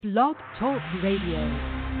Blog Talk Radio.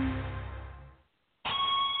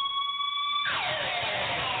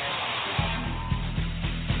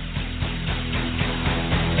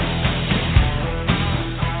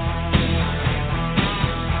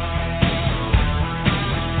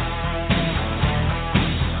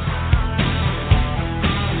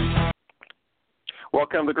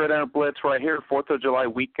 Welcome to Gridiron Blitz right here, 4th of July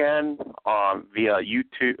weekend via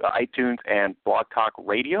YouTube, iTunes, and Blog Talk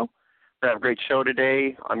Radio. We're going to have a great show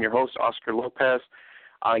today. I'm your host, Oscar Lopez.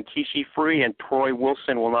 Kishi Free and Troy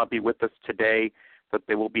Wilson will not be with us today, but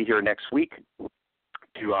they will be here next week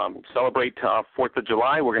to celebrate 4th of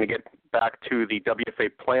July. We're going to get back to the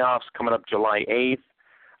WFA playoffs coming up July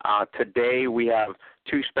 8th. Today we have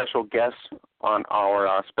two special guests on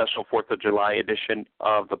our special 4th of July edition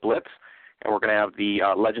of the Blitz. And we're going to have the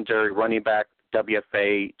legendary running back,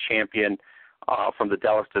 WFA champion from the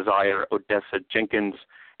Dallas Desire, Odessa Jenkins.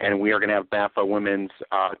 And we are going to have BAFA women's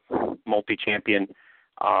multi-champion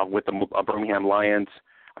with the Birmingham Lions,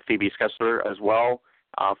 Phoebe Schecter, as well,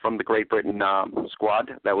 from the Great Britain squad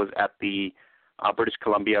that was at the British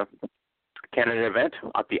Columbia Canada event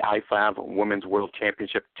at the IFAF Women's World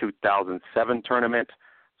Championship 2007 tournament.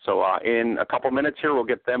 So in a couple minutes here, we'll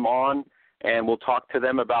get them on. And we'll talk to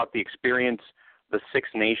them about the experience, the Six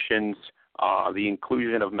Nations, the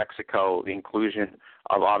inclusion of Mexico, the inclusion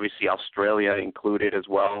of obviously Australia included as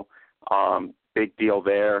well. Big deal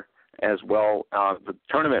there as well. The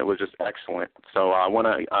tournament was just excellent. So I want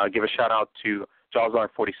to give a shout out to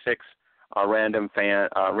Jawsar46, a random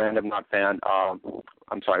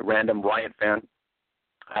Riot fan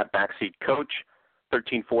at Backseat Coach,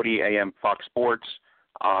 1340 AM Fox Sports.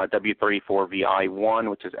 W34VI1,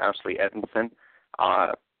 which is Ashley Edmondson,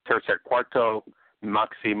 Tercer Cuarto,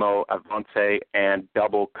 Maximo Avance, and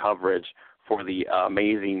Double Coverage for the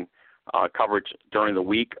amazing coverage during the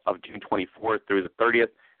week of June 24th through the 30th,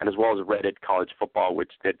 and as well as Reddit College Football,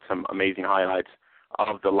 which did some amazing highlights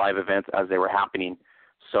of the live events as they were happening.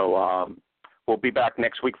 So we'll be back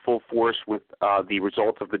next week full force with the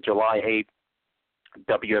results of the July 8th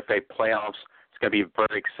WFA playoffs. Going to be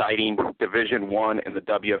very exciting. Division I in the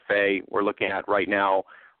WFA. We're looking at right now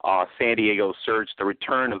San Diego Surge, the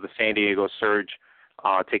return of the San Diego Surge,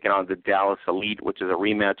 taking on the Dallas Elite, which is a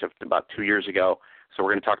rematch of about 2 years ago. So we're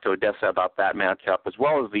going to talk to Odessa about that matchup, as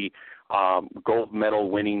well as the gold medal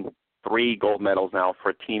winning 3 gold medals now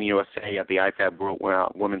for Team USA at the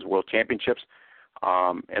IFAB Women's World Championships.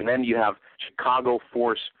 And then you have Chicago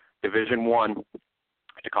Force Division I.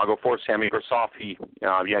 Chicago Force, Sammy Grasoffi.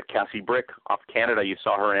 You had Cassie Brick off Canada. You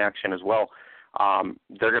saw her in action as well.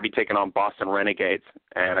 They're going to be taking on Boston Renegades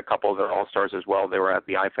and a couple of their All-Stars as well. They were at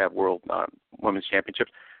the IFAB World Women's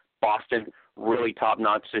Championships. Boston, really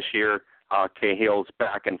top-notch this year. Cahill's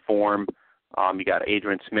back in form. You got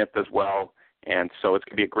Adrian Smith as well. And so it's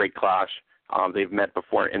going to be a great clash. They've met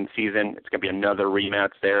before in season. It's going to be another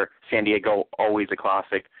rematch there. San Diego, always a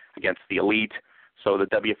classic against the Elite. So the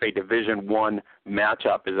WFA Division I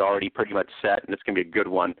matchup is already pretty much set, and it's going to be a good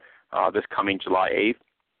one this coming July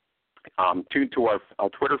 8th. Tune to our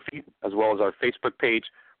Twitter feed as well as our Facebook page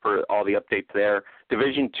for all the updates there.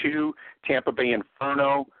 Division II, Tampa Bay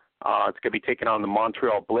Inferno. It's going to be taking on the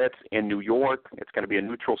Montreal Blitz in New York. It's going to be a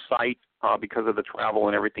neutral site because of the travel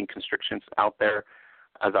and everything constrictions out there,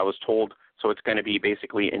 as I was told. So it's going to be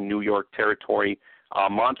basically in New York territory.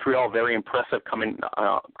 Montreal, very impressive coming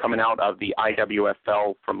out of the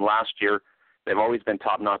IWFL from last year. They've always been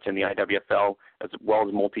top-notch in the IWFL, as well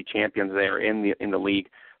as multi-champions there in the league.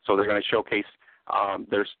 So they're going to showcase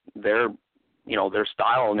their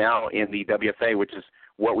style now in the WFA, which is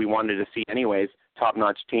what we wanted to see anyways.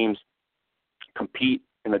 Top-notch teams compete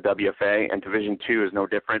in the WFA, and Division II is no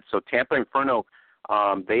different. So Tampa Inferno,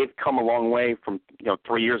 they've come a long way from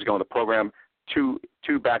 3 years ago in the program.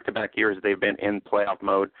 Two back-to-back years they've been in playoff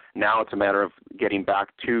mode. Now it's a matter of getting back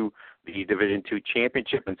to the Division II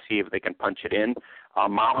championship and see if they can punch it in.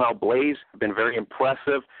 Mile High Blaze have been very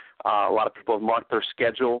impressive. A lot of people have marked their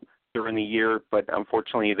schedule during the year, but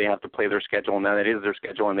unfortunately they have to play their schedule, and that is their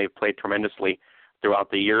schedule, and they've played tremendously throughout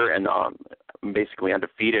the year and basically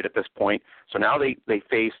undefeated at this point. So now they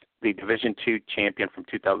faced the Division II champion from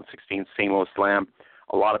 2016, St. Louis Slam.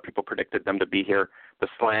 A lot of people predicted them to be here. The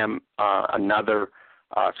Slam, another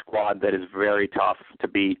squad that is very tough to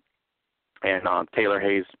beat, and Taylor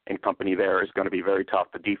Hayes and company there is going to be very tough.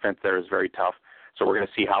 The defense there is very tough. So we're going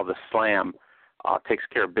to see how the Slam takes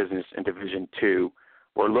care of business in Division II.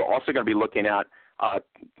 We're also going to be looking at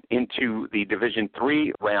into the Division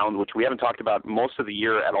III round, which we haven't talked about most of the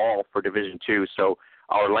year at all for Division II. So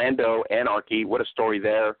Orlando Anarchy, what a story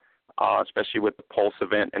there, especially with the Pulse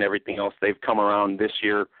event and everything else. They've come around this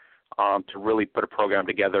year to really put a program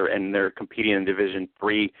together, and they're competing in Division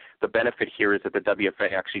III. The benefit here is that the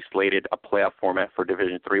WFA actually slated a playoff format for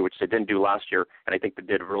Division III, which they didn't do last year, and I think they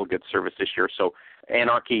did a real good service this year. So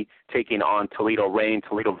Anarchy taking on Toledo Reign.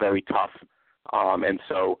 Toledo very tough, and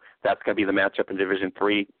so that's going to be the matchup in Division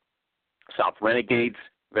III. South Renegades,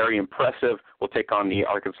 very impressive. We'll take on the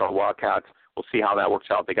Arkansas Wildcats. We'll see how that works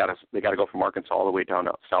out. They got to go from Arkansas all the way down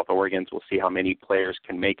to South Oregon. So we'll see how many players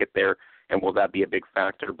can make it there, and will that be a big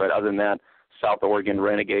factor. But other than that, South Oregon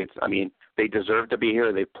Renegades, I mean, they deserve to be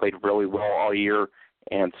here. They've played really well all year,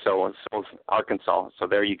 and so is Arkansas. So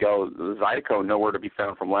there you go. Zydeco, nowhere to be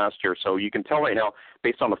found from last year. So you can tell right now,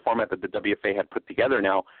 based on the format that the WFA had put together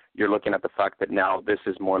now, you're looking at the fact that now this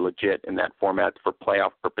is more legit in that format for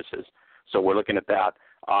playoff purposes. So we're looking at that.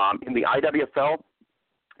 In the IWFL,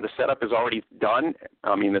 the setup is already done.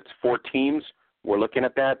 I mean, it's 4 teams. We're looking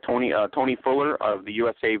at that. Tony Fuller of the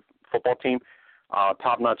USA football team,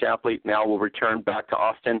 top-notch athlete, now will return back to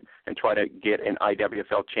Austin and try to get an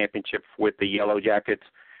IWFL championship with the Yellow Jackets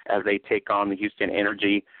as they take on the Houston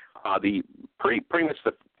Energy. Pretty much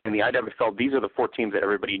in the IWFL, these are the 4 teams that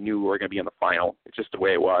everybody knew were going to be in the final. It's just the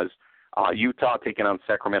way it was. Utah taking on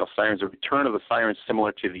Sacramento Sirens. A return of the Sirens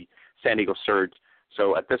similar to the San Diego Surge.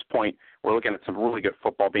 So at this point, we're looking at some really good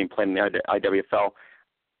football being played in the IWFL.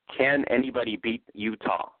 Can anybody beat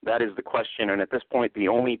Utah? That is the question. And at this point, the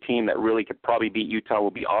only team that really could probably beat Utah will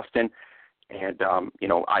be Austin. And,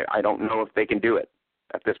 I don't know if they can do it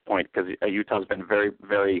at this point because Utah's been very,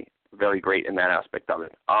 very, very great in that aspect of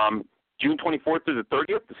it. June 24th through the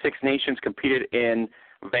 30th, the Six Nations competed in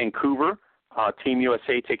Vancouver. Team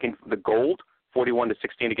USA taking the gold,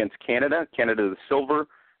 41-16 against Canada. Canada the silver,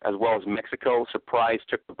 as well as Mexico. Surprise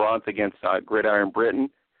took the bronze against Gridiron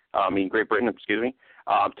Great Britain, excuse me.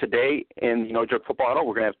 Today in the No Joke Football Huddle,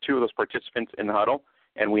 we're going to have 2 of those participants in the huddle,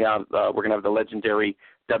 and we're going to have the legendary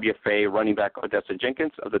WFA running back Odessa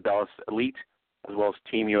Jenkins of the Dallas Elite, as well as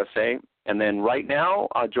Team USA. And then right now,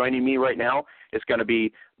 joining me right now is going to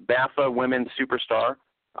be BAFA Women's Superstar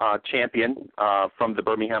champion from the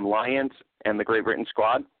Birmingham Lions and the Great Britain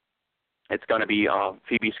squad. It's going to be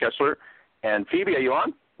Phoebe Schecter. And Phoebe, are you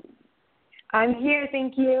on? I'm here,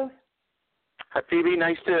 thank you. Hi, Phoebe.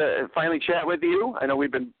 Nice to finally chat with you. I know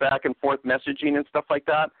we've been back and forth messaging and stuff like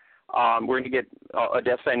that. We're going to get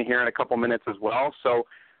Odessa in here in a couple minutes as well. So,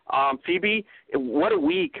 Phoebe, what a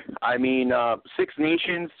week. I mean, Six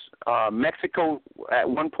Nations, Mexico at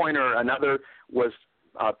one point or another was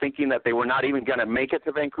thinking that they were not even going to make it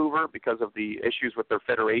to Vancouver because of the issues with their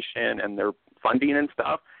federation and their funding and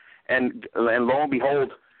stuff. And lo and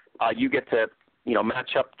behold, you get to,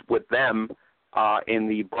 match up with them in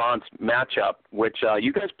the bronze matchup, which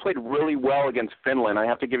you guys played really well against Finland. I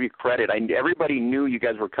have to give you credit. Everybody knew you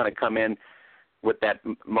guys were kind of come in with that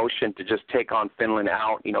motion to just take on Finland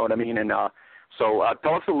out, you know what I mean? And so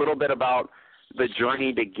tell us a little bit about the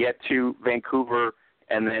journey to get to Vancouver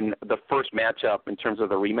and then the first matchup in terms of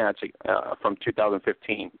the rematch from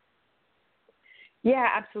 2015. Yeah,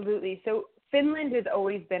 absolutely. So Finland has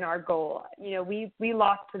always been our goal. We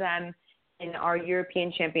lost to them in our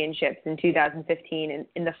European Championships in 2015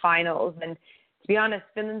 in the finals. And to be honest,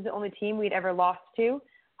 Finland's the only team we'd ever lost to.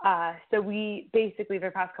 So we basically, for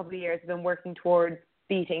the past couple of years, have been working towards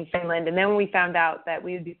beating Finland. And then when we found out that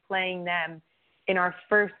we would be playing them in our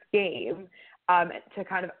first game to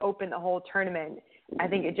kind of open the whole tournament, I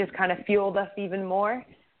think it just kind of fueled us even more.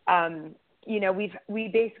 We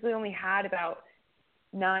basically only had about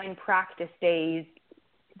 9 practice days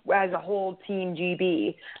as a whole team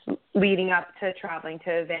GB leading up to traveling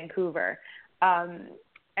to Vancouver. A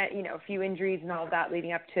few injuries and all of that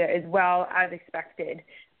leading up to as well as expected.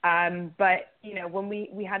 But when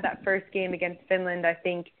we had that first game against Finland, I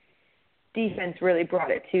think defense really brought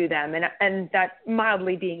it to them. And that's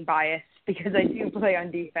mildly being biased because I do play on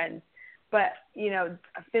defense. But,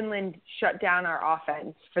 Finland shut down our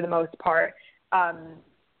offense for the most part.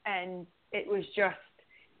 And it was just,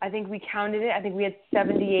 I think we counted it. I think we had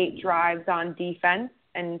 78 drives on defense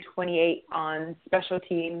and 28 on special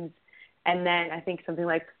teams. And then I think something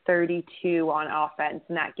like 32 on offense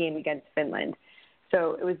in that game against Finland.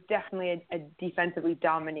 So it was definitely a defensively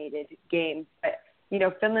dominated game. But,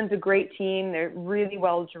 Finland's a great team. They're really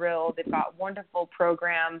well drilled. They've got a wonderful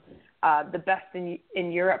program, the best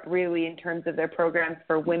in Europe, really, in terms of their programs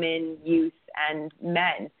for women, youth, and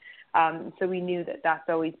men. So we knew that that's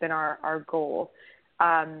always been our goal.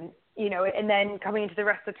 And then coming into the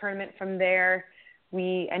rest of the tournament from there,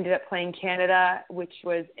 we ended up playing Canada, which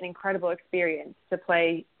was an incredible experience to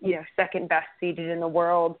play, second best seeded in the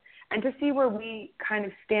world and to see where we kind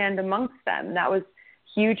of stand amongst them. That was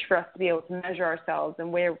huge for us to be able to measure ourselves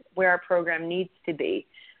and where our program needs to be.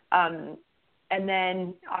 And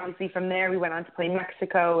then obviously from there we went on to play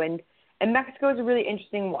Mexico, and Mexico is a really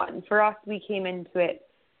interesting one. For us, we came into it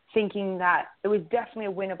thinking that it was definitely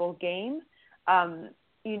a winnable game.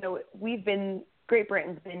 Great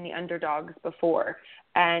Britain's been the underdogs before.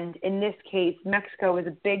 And in this case, Mexico was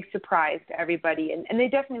a big surprise to everybody. And they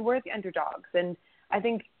definitely were the underdogs. And I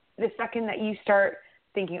think the second that you start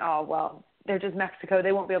thinking, oh, well, they're just Mexico,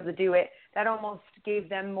 they won't be able to do it, that almost gave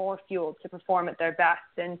them more fuel to perform at their best.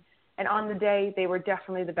 And on the day, they were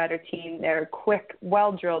definitely the better team. They're a quick,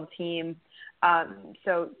 well-drilled team.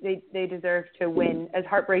 So they deserve to win. As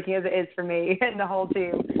heartbreaking as it is for me and the whole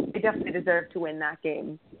team, they definitely deserve to win that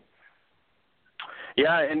game.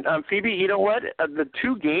 Yeah, and Phoebe, you know what? The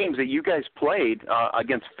two games that you guys played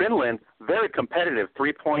against Finland, very competitive,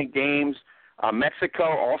 3-point games. Mexico,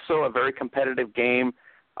 also a very competitive game.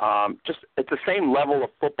 Just at the same level of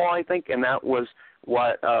football, I think, and that was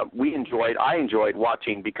what I enjoyed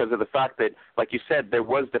watching because of the fact that, like you said, there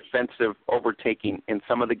was defensive overtaking in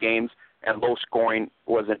some of the games, and low scoring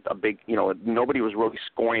wasn't a big, nobody was really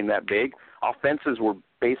scoring that big. Offenses were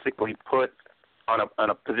basically put on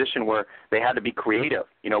a position where they had to be creative,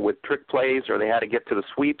 with trick plays, or they had to get to the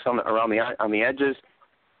sweeps on the edges.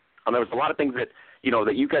 And there was a lot of things that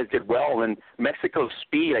that you guys did well. And Mexico's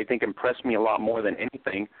speed, I think, impressed me a lot more than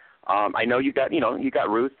anything. I know you got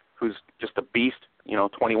Ruth, who's just a beast.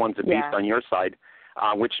 21's a beast on your side,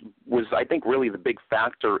 which was, I think, really the big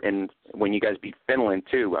factor in when you guys beat Finland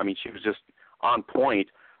too. I mean, she was just on point.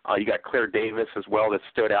 You got Claire Davis as well that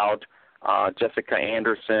stood out. Jessica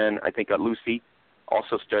Anderson, I think Lucy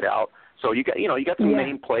also stood out. So you got some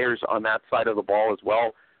main players on that side of the ball as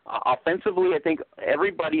well. Offensively, I think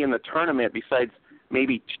everybody in the tournament, besides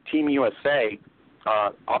maybe Team USA,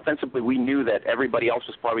 offensively we knew that everybody else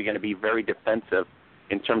was probably going to be very defensive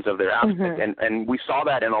in terms of their aspect, and we saw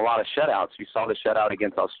that in a lot of shutouts. You saw the shutout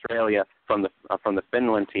against Australia from the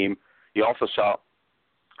Finland team. You also saw,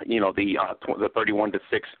 the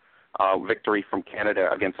 31-6 victory from Canada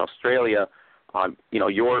against Australia.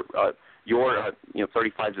 Your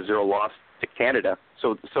 35-0 loss to Canada.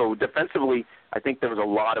 So defensively, I think there was a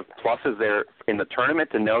lot of pluses there in the tournament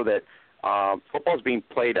to know that football is being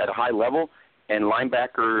played at a high level, and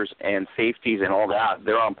linebackers and safeties and all that,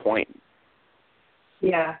 they're on point.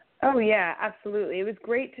 Yeah. Oh, yeah, absolutely. It was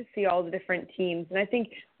great to see all the different teams. And I think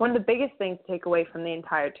one of the biggest things to take away from the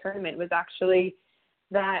entire tournament was actually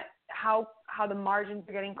that how the margins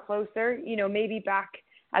are getting closer. Maybe back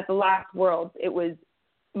at the last Worlds, it was,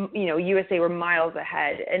 USA were miles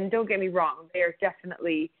ahead. And don't get me wrong, they are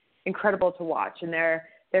definitely incredible to watch, and they're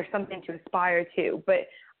something to aspire to. But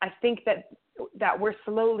I think that we're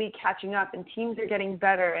slowly catching up, and teams are getting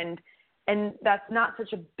better, and that's not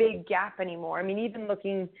such a big gap anymore. I mean, even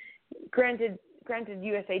looking, granted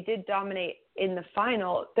USA did dominate in the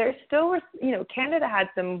final, there still was, Canada had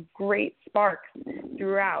some great sparks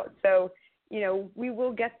throughout. So, we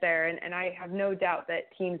will get there, and I have no doubt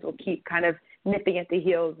that teams will keep kind of nipping at the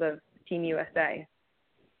heels of Team USA.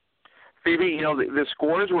 Phoebe, the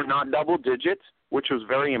scores were not double digits, which was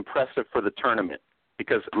very impressive for the tournament,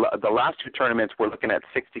 because the last two tournaments we're looking at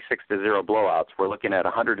 66-0 blowouts. We're looking at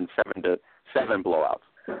 107-7 blowouts.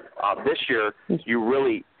 This year,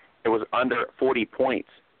 it was under 40 points,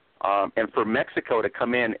 and for Mexico to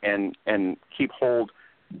come in and keep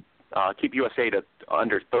USA to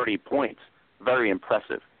under 30 points, very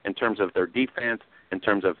impressive in terms of their defense, in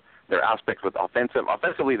terms of their aspects with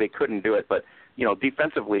offensively they couldn't do it, but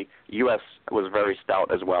defensively U.S. was very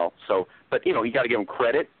stout as well. So, but you got to give them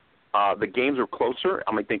credit. The games were closer.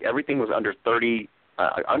 I think everything was under 40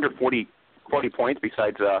 points.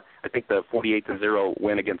 Besides, I think the 48-0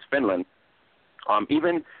 win against Finland.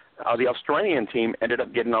 Even the Australian team ended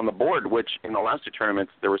up getting on the board, which in the last two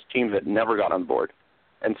tournaments there was teams that never got on board.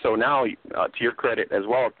 And so now, to your credit as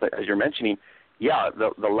well, as you're mentioning,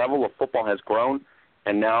 the level of football has grown,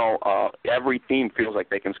 and now every team feels like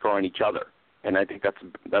they can score on each other. And I think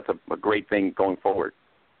that's a great thing going forward.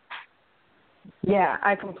 Yeah,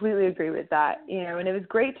 I completely agree with that. And it was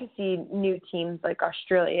great to see new teams like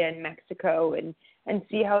Australia and Mexico and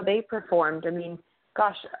see how they performed. I mean,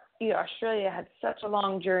 gosh, Australia had such a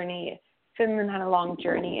long journey. Finland had a long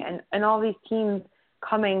journey, and all these teams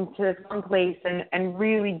coming to this one place and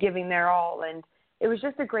really giving their all. And it was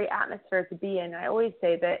just a great atmosphere to be in. I always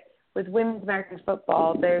say that with women's American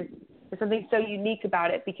football, there's something so unique about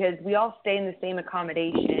it because we all stay in the same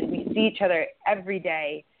accommodation. We see each other every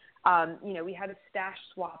day. We had a stash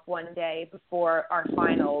swap one day before our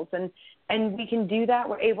finals, and we can do that.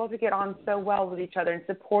 We're able to get on so well with each other and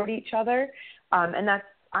support each other. And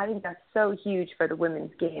I think that's so huge for the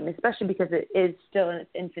women's game, especially because it is still in its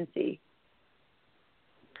infancy.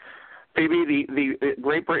 Phoebe, the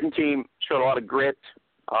Great Britain team showed a lot of grit.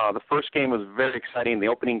 The first game was very exciting. The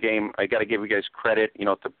opening game, I got to give you guys credit,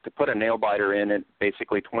 to put a nail-biter in it,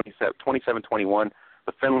 basically 27-21.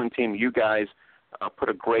 The Finland team, you guys put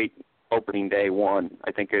a great opening day one.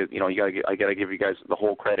 I think, I got to give you guys the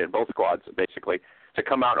whole credit, both squads, basically, to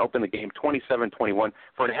come out and open the game 27-21.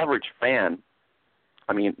 For an average fan,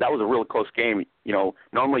 I mean, that was a really close game.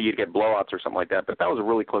 Normally you'd get blowouts or something like that, but that was a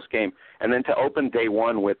really close game. And then to open day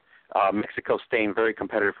one with Mexico staying very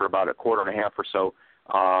competitive for about a quarter and a half or so,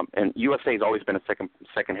 and USA has always been a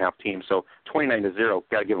second half team, so 29-0,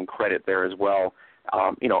 got to give them credit there as well.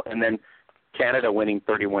 And then Canada winning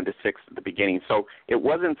 31-6 at the beginning. So it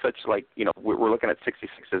wasn't such we're looking at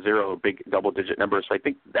 66-0, big double-digit numbers. So I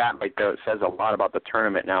think that right there says a lot about the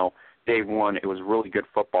tournament now. Day one, it was really good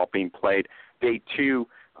football being played. Day two,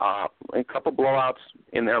 a couple blowouts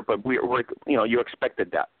in there, but you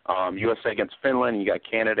expected that. USA against Finland, you got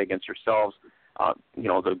Canada against yourselves.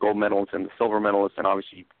 The gold medalists and the silver medalists, and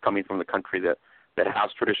obviously coming from the country that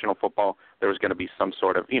has traditional football, there was going to be some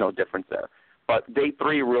sort of difference there. But day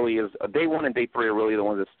one and day three are really the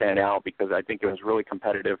ones that stand out because I think it was really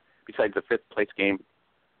competitive. Besides the fifth place game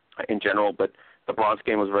in general, but the bronze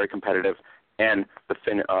game was very competitive, and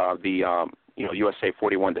USA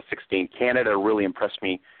 41-16. Canada really impressed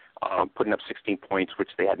me, putting up 16 points, which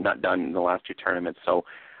they had not done in the last two tournaments. So,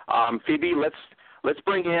 Phoebe, let's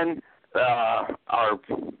bring in our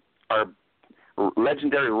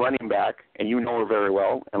legendary running back, and you know her very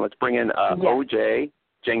well, and let's bring in OJ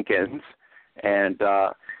Jenkins. And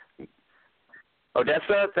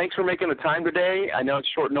Odessa, thanks for making the time today. I know it's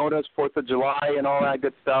short notice, 4th of July and all that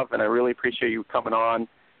good stuff, and I really appreciate you coming on.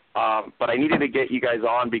 But I needed to get you guys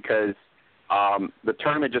on because the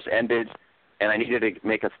tournament just ended, and I needed to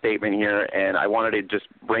make a statement here, and I wanted to just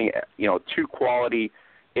bring two quality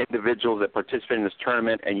individuals that participated in this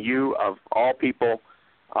tournament, and you, of all people,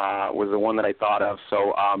 was the one that I thought of.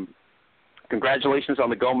 So congratulations on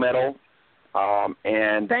the gold medal.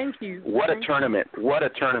 And thank you. What a tournament.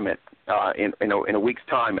 In a week's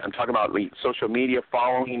time. I'm talking about social media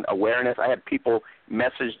following, awareness. I had people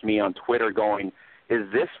message me on Twitter going, is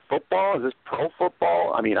this football? Is this pro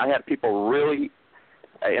football? I mean, I had people really,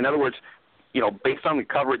 in other words, based on the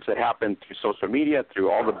coverage that happened through social media,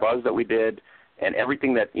 through all the buzz that we did, and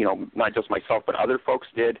everything that, not just myself, but other folks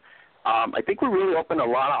did, I think we really opened a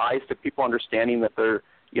lot of eyes to people understanding that there's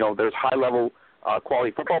high-level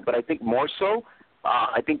quality football, but I think more so,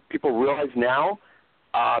 I think people realize now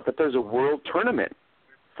that there's a world tournament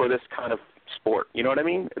for this kind of sport. You know what I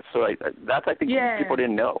mean? So I think people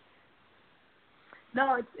didn't know.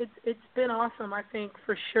 No, it's been awesome. I think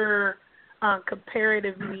for sure,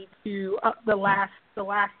 comparatively to the last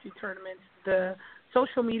two tournaments, the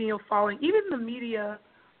social media following, even the media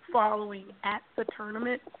following at the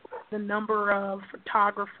tournament, the number of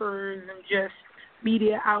photographers and just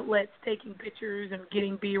media outlets taking pictures and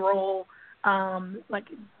getting B-roll,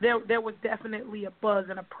 there was definitely a buzz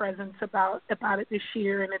and a presence about it this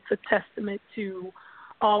year, and it's a testament to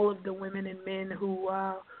all of the women and men who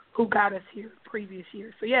got us here previous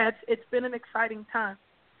years. So yeah, it's been an exciting time.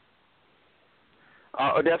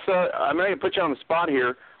 Odessa, I'm going to put you on the spot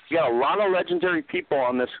here. You got a lot of legendary people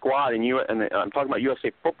on this squad, and I'm talking about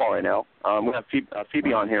USA Football right now. We have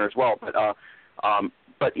Phoebe on here as well,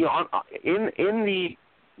 but in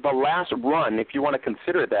the last run, if you want to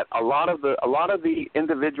consider that, a lot of the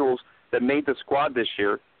individuals that made the squad this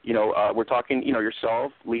year, we're talking,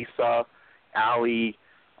 yourself, Lisa, Allie,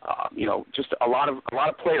 just a lot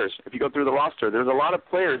of players. If you go through the roster, there's a lot of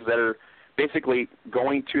players that are basically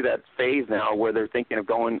going to that phase now where they're thinking of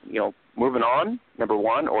going, moving on, number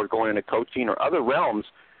one, or going into coaching or other realms.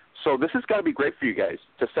 So this has got to be great for you guys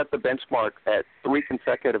to set the benchmark at 3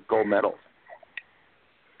 consecutive gold medals.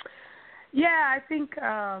 Yeah, I think,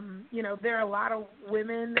 there are a lot of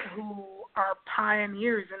women who are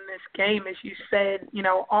pioneers in this game, as you said,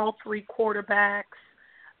 all 3 quarterbacks,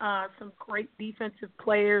 some great defensive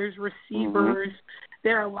players, receivers. Mm-hmm.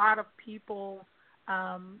 There are a lot of people,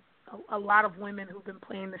 a lot of women who've been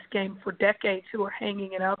playing this game for decades who are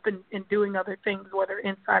hanging it up and doing other things, whether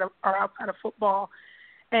inside or outside of football.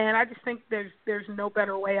 And I just think there's no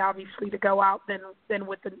better way, obviously, to go out than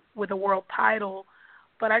with a world title.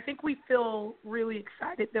 But I think we feel really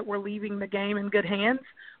excited that we're leaving the game in good hands,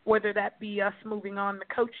 whether that be us moving on to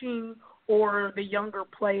coaching or the younger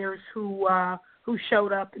players who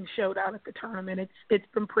showed up and showed out at the tournament. It's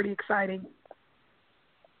been pretty exciting.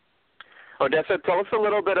 Odessa, tell us a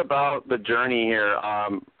little bit about the journey here.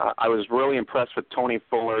 I was really impressed with Tony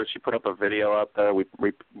Fuller. She put up a video up there. We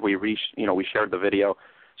shared the video.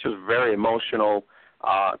 She was very emotional.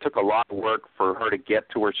 Took a lot of work for her to get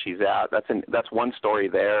to where she's at. That's one story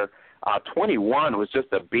there. 21 was just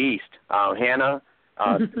a beast. Hannah,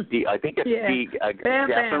 I think it's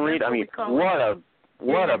Gaffin Reed. I mean,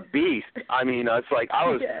 what a beast. I mean, it's like I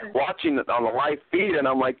was watching it on the live feed, and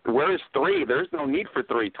I'm like, where's 3? There's no need for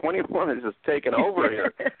 3. 21 is just taking over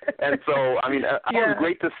here. And so, I mean, it was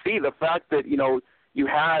great to see the fact that, you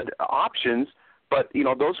had options, but,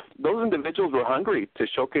 those individuals were hungry to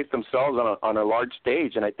showcase themselves on a large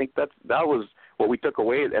stage, and I think that was what we took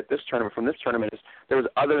away at this tournament from this tournament is there was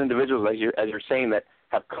other individuals, as you're saying, that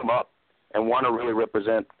have come up and want to really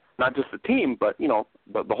represent not just the team, but,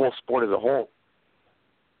 but the whole sport as a whole.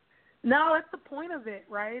 No, that's the point of it,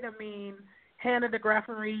 right? I mean, Hannah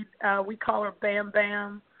DeGraffenried, Reed, we call her Bam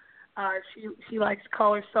Bam. She likes to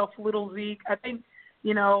call herself Little Zeke. I think,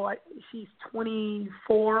 she's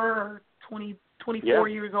 24 or 24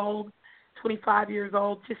 years old, 25 years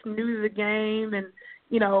old, just new to the game. And,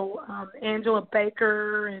 Angela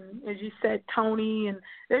Baker and, as you said, Tony. And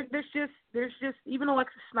there's just even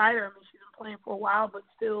Alexis Snyder. I mean, she's been playing for a while, but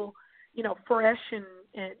still, fresh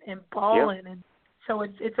and balling. And so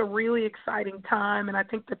it's a really exciting time. And I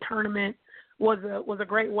think the tournament was a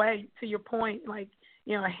great way, to your point. Like,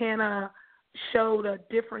 Hannah showed a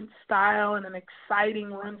different style and an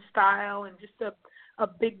exciting run style and just a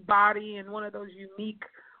big body and one of those unique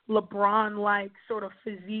LeBron-like sort of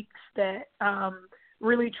physiques that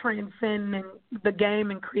really transcend the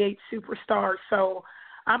game and create superstars. So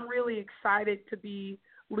I'm really excited to be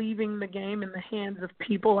leaving the game in the hands of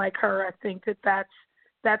people like her. I think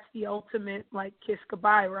that's the ultimate, like, kiss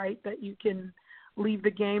goodbye, right? That you can leave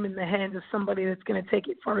the game in the hands of somebody that's going to take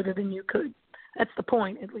it further than you could. That's the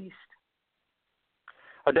point, at least.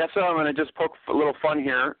 Odessa, I'm going to just poke a little fun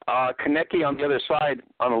here. Konecki on the other side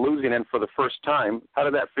on the losing end for the first time. How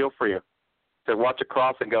did that feel for you to watch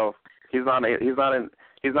across and go, he's not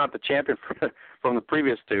the champion from the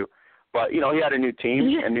previous two? But, he had a new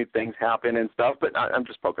team and new things happen and stuff. But I'm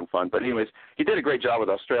just poking fun. But anyways, he did a great job with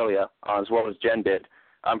Australia as well as Jen did.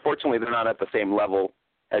 Unfortunately, they're not at the same level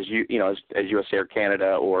as as USA or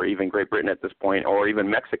Canada or even Great Britain at this point, or even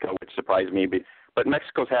Mexico, which surprised me. But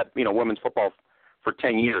Mexico's had women's football for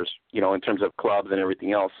 10 years, in terms of clubs and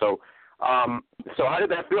everything else. So how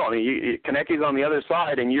did that feel? I mean, Konecki's on the other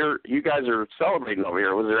side, and you guys are celebrating over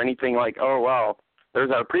here. Was there anything like, oh wow,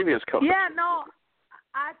 there's our previous coach? Yeah, no,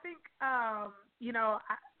 I think I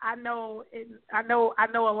know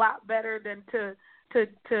a lot better than to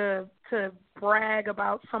brag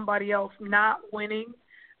about somebody else not winning,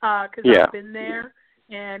 because I've been there,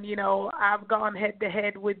 and I've gone head to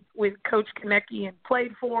head with Coach Konecki and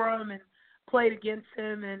played for him and played against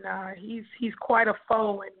him, and he's quite a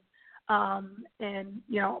foe, and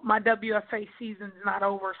my WFA season's not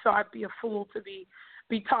over, so I'd be a fool to be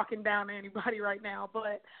talking down to anybody right now.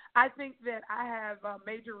 But I think that I have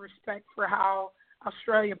major respect for how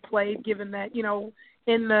Australia played, given that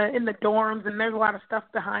in the dorms, and there's a lot of stuff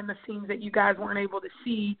behind the scenes that you guys weren't able to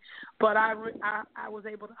see, but I was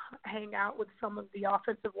able to hang out with some of the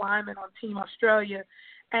offensive linemen on Team Australia,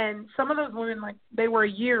 and some of those women, like, they were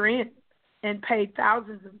a year in and paid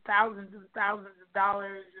thousands and thousands and thousands of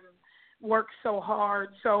dollars and worked so hard.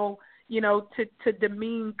 So, to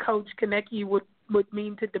demean Coach Konecki would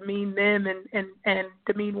mean to demean them and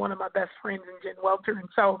demean one of my best friends in Jen Welter. And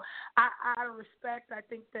so I respect, I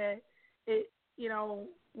think that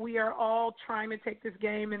we are all trying to take this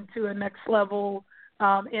game into a next level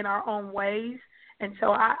in our own ways. And so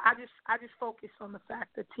I just focus on the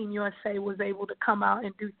fact that Team USA was able to come out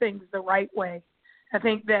and do things the right way. I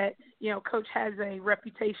think that, Coach has a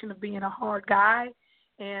reputation of being a hard guy,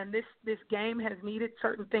 and this game has needed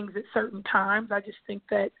certain things at certain times. I just think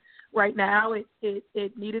that right now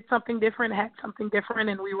it needed something different, had something different,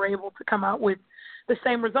 and we were able to come out with the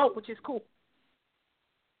same result, which is cool.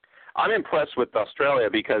 I'm impressed with Australia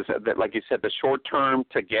because, like you said, the short term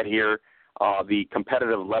to get here, the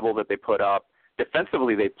competitive level that they put up.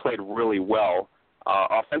 Defensively, they played really well.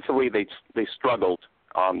 Offensively, they struggled.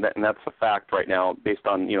 And that's a fact right now based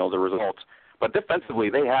on, the results. But defensively,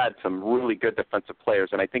 they had some really good defensive players,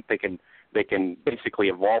 and I think they can basically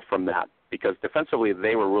evolve from that because defensively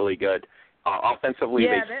they were really good. Offensively,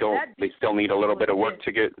 they still need a little bit of work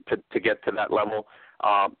to get to that level.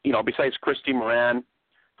 Besides Christy Moran,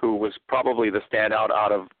 who was probably the standout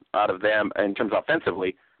out of them in terms of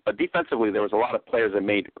offensively, but defensively there was a lot of players that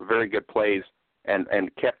made very good plays and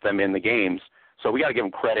kept them in the games. So we got to give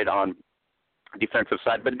them credit on defensive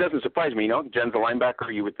side, but it doesn't surprise me. Jen's a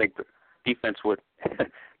linebacker. You would think the defense would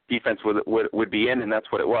be in, and that's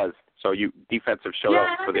what it was. So defensive showed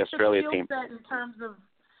up for the Australia team. In terms of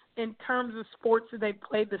in terms of sports that they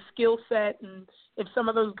played, the skill set, and if some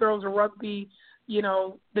of those girls are rugby,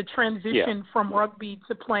 the transition from rugby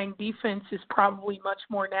to playing defense is probably much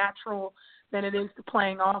more natural than it is to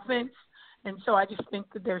playing offense. And so I just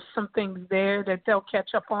think that there's some things there that they'll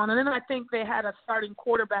catch up on. And then I think they had a starting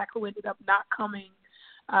quarterback who ended up not coming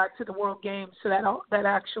to the World Games, so that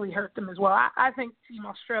actually hurt them as well. I think Team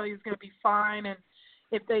Australia is going to be fine, and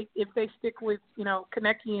if they stick with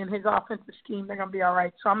Konecki and his offensive scheme, they're going to be all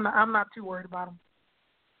right. So I'm not too worried about them.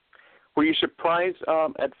 Were you surprised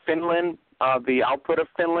at Finland, the output of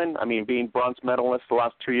Finland? I mean, being bronze medalists the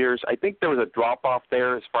last 2 years, I think there was a drop-off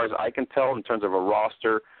there as far as I can tell in terms of a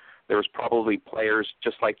roster. There was probably players,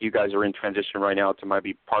 just like you guys are in transition right now to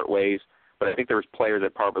maybe part ways, but I think there was players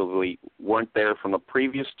that probably weren't there from the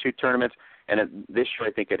previous 2 tournaments, and this year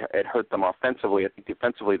I think it hurt them offensively. I think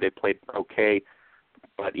defensively they played okay,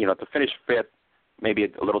 but, to finish 5th, maybe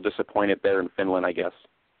a little disappointed there in Finland, I guess.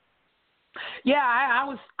 Yeah, I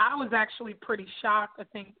was actually pretty shocked. I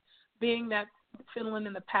think being that Finland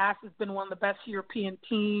in the past has been one of the best European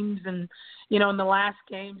teams, and in the last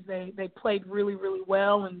games they played really, really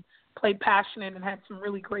well and played passionate and had some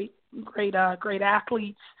really great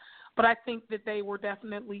athletes. But I think that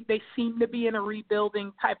they seem to be in a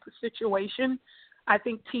rebuilding type of situation. I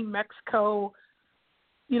think Team Mexico,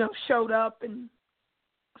 showed up and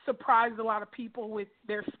surprised a lot of people with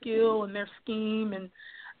their skill and their scheme, and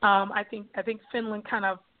I think Finland kind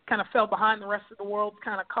of fell behind. The rest of the world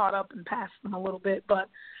kind of caught up and passed them a little bit. But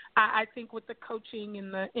I think with the coaching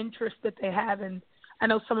and the interest that they have, and I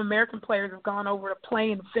know some American players have gone over to play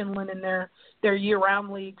in Finland in their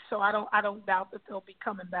year-round league, so I don't doubt that they'll be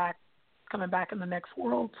coming back in the next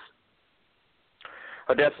Worlds.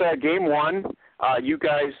 Odessa, game 1, you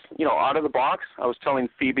guys, out of the box. I was telling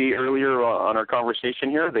Phoebe earlier on our conversation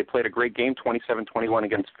here, they played a great game, 27-21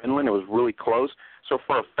 against Finland. It was really close. So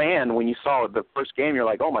for a fan, when you saw the first game, you're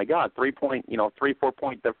like, oh my God, 3-4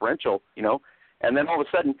 point differential, And then all of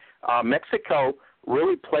a sudden, Mexico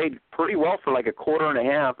really played pretty well for like a quarter and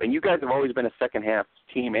a half, and you guys have always been a second half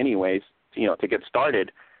team anyways, to get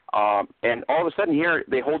started. And all of a sudden here,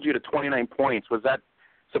 they hold you to 29 points. Was that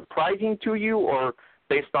surprising to you, or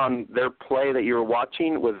based on their play that you were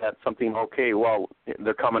watching, was that something, okay, well,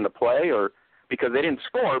 they're coming to play, or because they didn't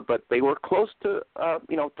score, but they were close to,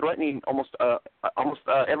 threatening almost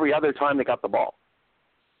every other time they got the ball?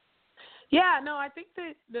 Yeah, no, I think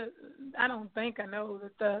that I know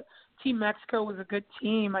that the Team Mexico was a good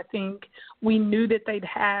team. I think we knew that they'd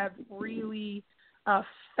have really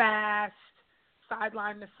fast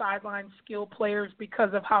sideline-to-sideline skill players because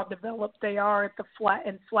of how developed they are at the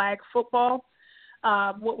flag football.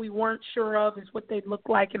 What we weren't sure of is what they'd look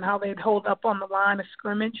like and how they'd hold up on the line of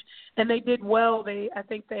scrimmage. And they did well. I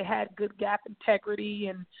think they had good gap integrity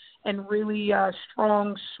and really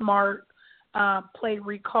strong, smart play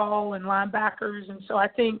recall and linebackers. And so I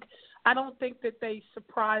don't think that they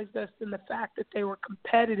surprised us in the fact that they were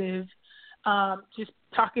competitive. Just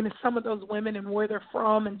talking to some of those women and where they're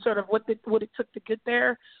from and sort of what it took to get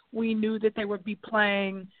there, we knew that they would be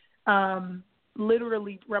playing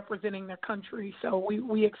literally representing their country. So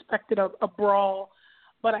we expected a brawl.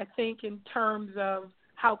 But I think in terms of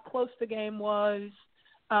how close the game was,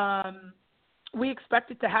 we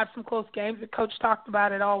expected to have some close games. The coach talked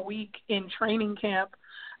about it all week in training camp,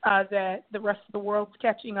 that the rest of the world's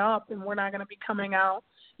catching up and we're not going to be coming out,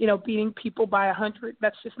 beating people by 100.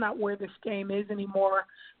 That's just not where this game is anymore,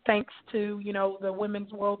 thanks to, the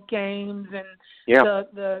Women's World Games and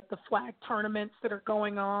the flag tournaments that are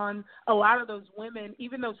going on. A lot of those women,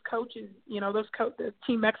 even those coaches, the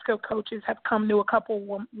Team Mexico coaches have come to a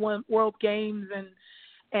couple World Games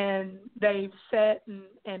and they've set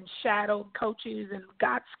and shadowed coaches and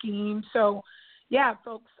got schemes. So, yeah,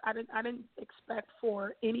 folks, I didn't expect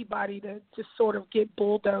for anybody to sort of get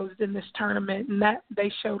bulldozed in this tournament, and that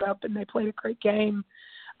they showed up and they played a great game.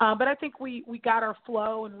 But I think we got our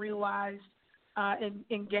flow and realized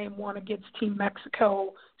in game 1 against Team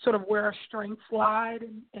Mexico sort of where our strengths lied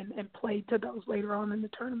and played to those later on in the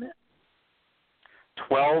tournament.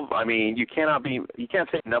 12, I mean, you can't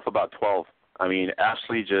say enough about 12. I mean,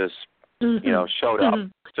 Ashley just, showed up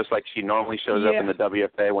just like she normally shows up in the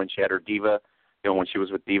WFA when she had her diva, when she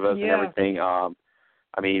was with divas and everything. I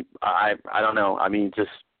mean, I don't know. I mean, just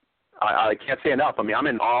I can't say enough. I mean, I'm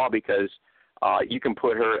in awe because you can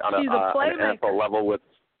put her on an NFL level with.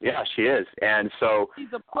 Yeah, she is. And so,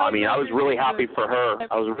 I mean, I was really happy for her.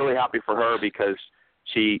 I was really happy for her because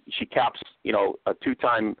she caps, a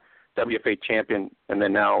 2-time WFA champion and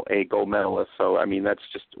then now a gold medalist. So, I mean, that's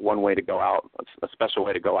just one way to go out, a special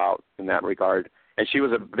way to go out in that regard. And she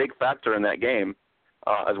was a big factor in that game,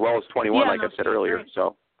 as well as 21, like I said earlier. Great.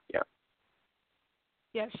 So,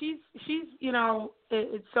 Yeah, she's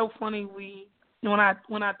it's so funny. When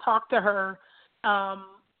I talked to her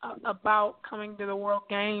about coming to the World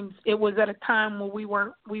Games, it was at a time when we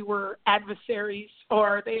were adversaries,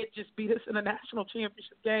 or they had just beat us in a national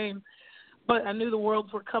championship game. But I knew the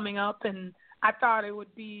Worlds were coming up, and I thought it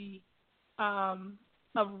would be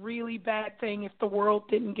a really bad thing if the world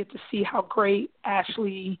didn't get to see how great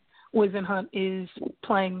Ashley Wisenhunt is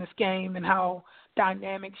playing this game and how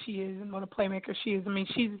dynamic she is and what a playmaker she is. I mean,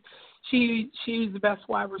 she's the best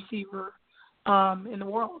wide receiver in the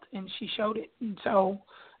world, and she showed it. And so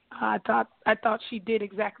I thought she did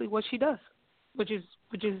exactly what she does, which is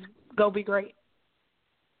go be great.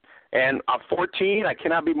 And 14, I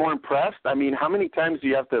cannot be more impressed. I mean, how many times do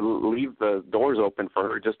you have to leave the doors open for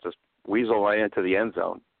her just to weasel right into the end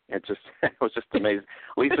zone? It was just amazing.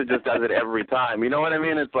 Lisa just does it every time. You know what I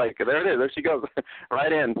mean? It's like, there it is. There she goes.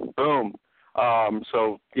 Right in. Boom.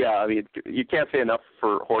 So, yeah, I mean, you can't say enough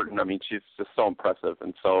for Horton. I mean, she's just so impressive.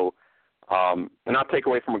 And so, and not take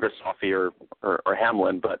away from Grisofi or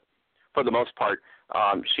Hamlin, but for the most part,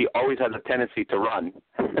 she always has a tendency to run.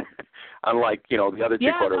 Unlike, the other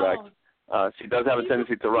two quarterbacks. She does have a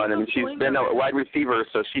tendency to run. And she's been a wide receiver,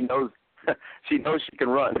 so she knows she can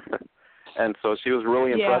run. And so she was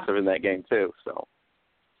really impressive in that game too. So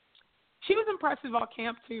she was impressive all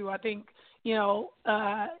camp too. I think it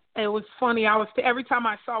was funny. Every time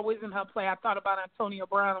I saw Wisenhunt play, I thought about Antonio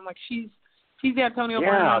Brown. I'm like, she's the Antonio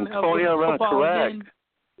Brown of football. Correct.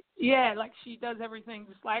 And, like she does everything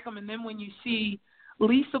just like him. And then when you see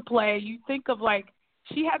Lisa play, you think of like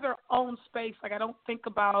she has her own space. Like I don't think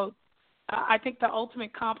about. I think the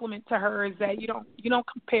ultimate compliment to her is that you don't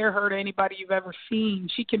compare her to anybody you've ever seen.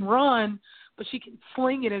 She can run, but she can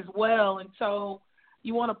sling it as well. And so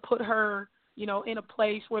you want to put her, in a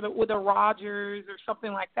place with a Rogers or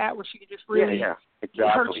something like that, where she can just really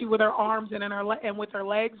hurt you with her arms and with her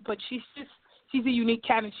legs. But she's a unique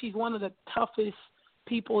cat, and she's one of the toughest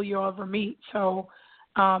people you'll ever meet. So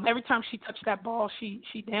every time she touched that ball,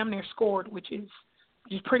 she damn near scored, which is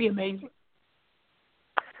pretty amazing.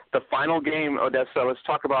 The final game, Odessa, let's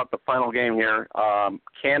talk about the final game here.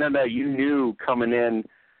 Canada, you knew coming in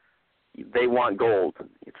they want gold.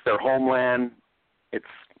 It's their homeland. It's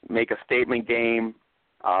make a statement game.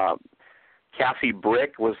 Cassie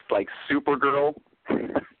Brick was like Supergirl,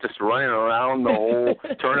 just running around the whole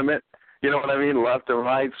tournament. You know what I mean? Left and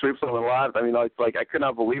right, sweeps on the left. I mean, it's like I could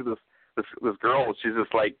not believe this girl. She's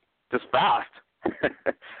just fast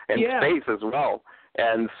and space as well.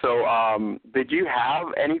 And so did you have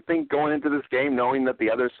anything going into this game knowing that the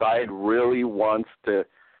other side really wants to,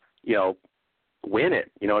 win it?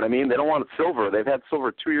 You know what I mean? They don't want silver. They've had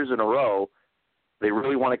silver 2 years in a row. They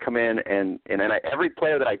really want to come in and every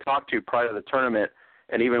player that I talked to prior to the tournament,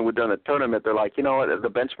 and even within the tournament, they're like, the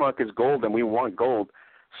benchmark is gold and we want gold.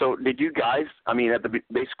 So did you guys,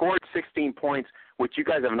 they scored 16 points, which you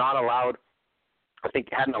guys have not allowed, I think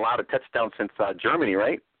hadn't allowed a touchdown since Germany,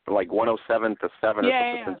 right? Like 107-7 or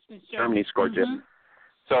something since Germany scored you.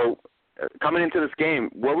 So coming into this game,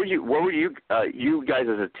 what were you guys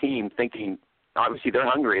as a team thinking? Obviously, they're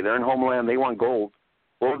hungry. They're in homeland. They want gold.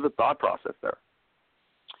 What was the thought process there?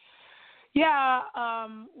 Yeah,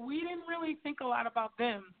 we didn't really think a lot about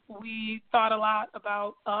them. We thought a lot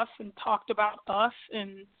about us and talked about us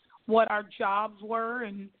and what our jobs were,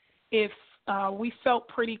 and if we felt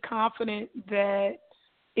pretty confident that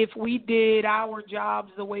if we did our jobs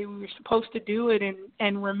the way we were supposed to do it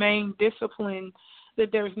and remain disciplined,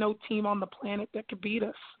 that there's no team on the planet that could beat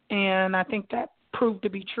us. And I think that proved to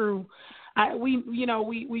be true.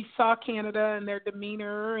 We saw Canada and their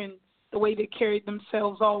demeanor and the way they carried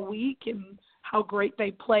themselves all week and how great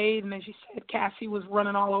they played. And as you said, Cassie was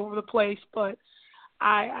running all over the place. But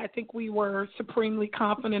I think we were supremely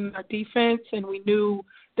confident in our defense, and we knew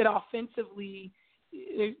that offensively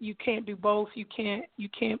you can't do both. You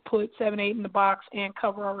can't put 7-8 in the box and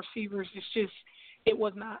cover our receivers.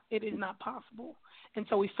 It is not possible. And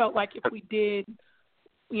so we felt like if we did,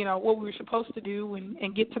 what we were supposed to do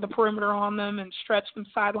and get to the perimeter on them and stretch them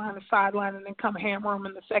sideline to sideline and then come hammer them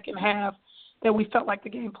in the second half, that we felt like the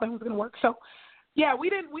game plan was going to work. So, yeah,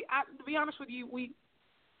 to be honest with you,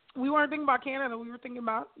 we weren't thinking about Canada. We were thinking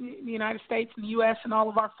about the United States and the U.S. and all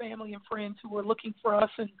of our family and friends who were looking for us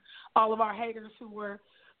and all of our haters who were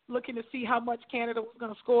looking to see how much Canada was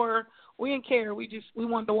going to score. We didn't care. We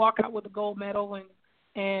wanted to walk out with a gold medal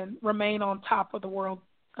and remain on top of the world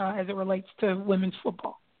as it relates to women's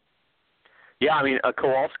football. Yeah,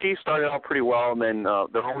 Kowalski started out pretty well, and then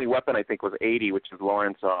their only weapon, I think, was 80, which is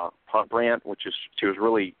Lawrence Huntbrandt, she was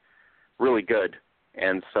really, really good.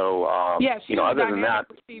 And so, she was other than that,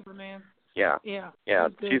 receiver, man. Yeah. Yeah.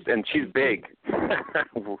 She's big.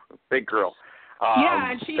 Big girl.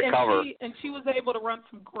 And she was able to run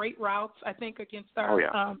some great routes, I think, against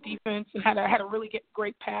our defense, and had a really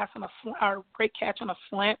great pass on great catch on a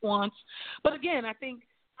slant once. But again, I think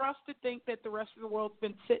for us to think that the rest of the world's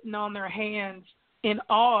been sitting on their hands in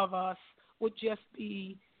awe of us would just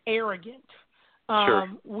be arrogant. Sure.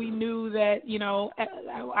 We knew that,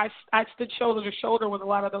 I stood shoulder to shoulder with a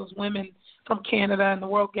lot of those women from Canada in the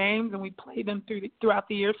World Games, and we played them throughout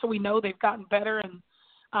the year, so we know they've gotten better and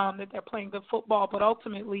that they're playing good football. But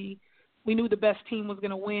ultimately, we knew the best team was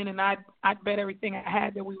going to win, and I'd bet everything I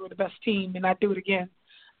had that we were the best team, and I'd do it again.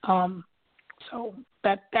 So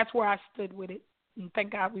that's where I stood with it, and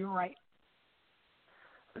thank God we were right.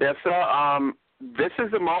 Odessa, this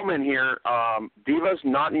is the moment here. Divas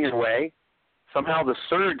not in your way. Somehow the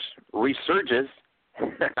surge resurges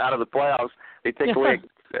out of the playoffs. They take away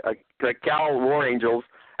the Cal War Angels,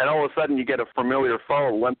 and all of a sudden you get a familiar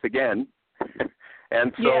foe once again.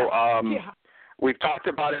 And so we've talked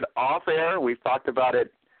about it off air. We've talked about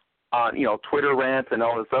it on, Twitter rants and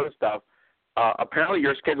all this other stuff. Apparently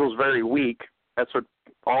your schedule is very weak. That's what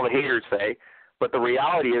all the haters say. But the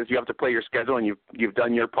reality is you have to play your schedule, and you've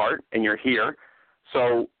done your part, and you're here.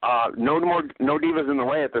 So no divas in the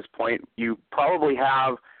way at this point. You probably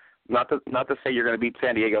have, not to say you're going to beat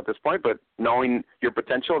San Diego at this point, but knowing your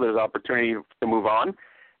potential, there's opportunity to move on.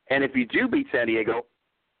 And if you do beat San Diego,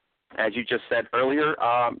 as you just said earlier,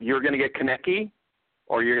 you're going to get Konecki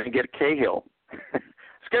or you're going to get Cahill.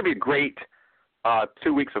 It's going to be a great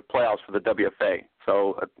 2 weeks of playoffs for the WFA.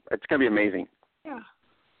 So it's going to be amazing.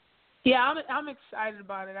 Yeah, I'm excited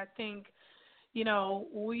about it. I think,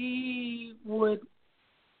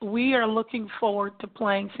 we are looking forward to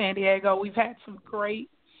playing San Diego. We've had some great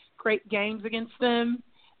games against them,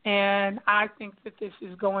 and I think that this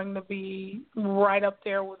is going to be right up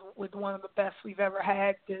there with one of the best we've ever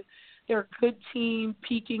had. They're a good team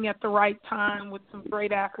peaking at the right time with some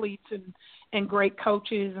great athletes and great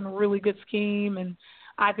coaches and a really good scheme, and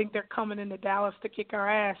I think they're coming into Dallas to kick our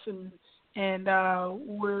ass, and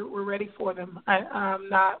we're ready for them. I'm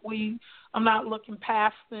not looking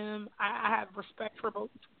past them. I have respect for both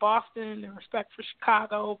Boston and respect for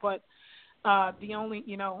Chicago, but the only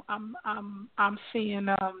I'm seeing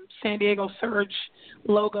San Diego Surge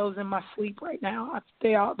logos in my sleep right now.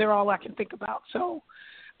 They're all I can think about. So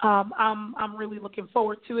I'm really looking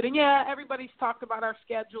forward to it. And everybody's talked about our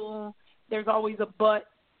schedule. There's always a but.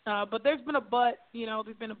 But there's been a but,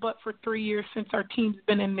 there's been a but for 3 years since our team's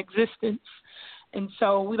been in existence. And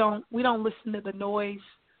so we don't listen to the noise.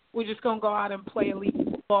 We're just going to go out and play elite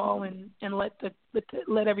football and let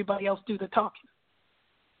everybody else do the talking.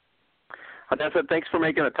 Odessa, thanks for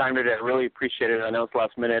making the time today. I really appreciate it. I know it's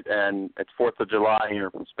last minute and it's 4th of July and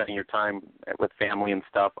you're spending your time with family and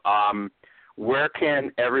stuff. Where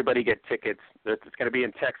can everybody get tickets? It's going to be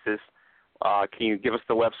in Texas. Can you give us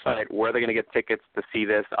the website? Where are they going to get tickets to see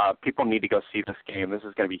this? People need to go see this game. This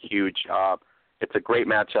is going to be huge. It's a great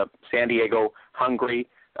matchup. San Diego, Hungary,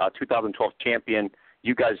 2012 champion.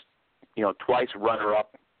 You guys, twice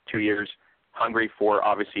runner-up 2 years. Hungry for,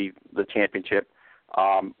 obviously, the championship.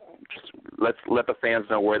 Just let's let the fans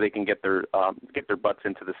know where they can get their butts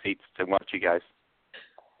into the seats to watch you guys.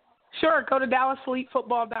 Sure. Go to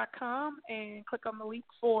DallasEliteFootball.com and click on the link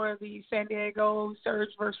for the San Diego Surge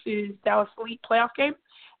versus Dallas Elite playoff game,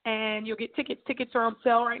 and you'll get tickets. Tickets are on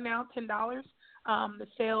sale right now, $10. The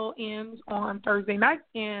sale ends on Thursday night,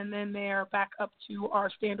 and then they're back up to our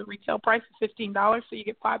standard retail price of $15, so you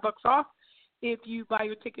get $5 off if you buy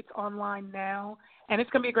your tickets online now. And it's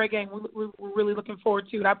going to be a great game. We're really looking forward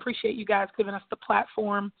to it. I appreciate you guys giving us the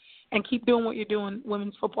platform, and keep doing what you're doing.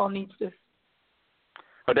 Women's football needs this.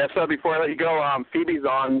 Odessa, before I let you go, Phoebe's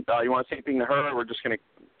on. You want to say anything to her? We're just going to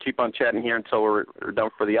keep on chatting here until we're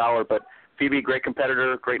done for the hour. But Phoebe, great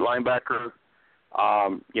competitor, great linebacker.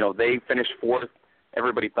 They finished 4th.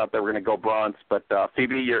 Everybody thought they were going to go bronze. But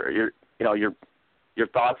Phoebe, your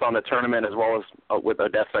thoughts on the tournament as well as with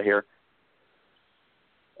Odessa here.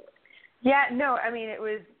 Yeah, no, I mean, it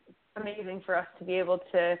was amazing for us to be able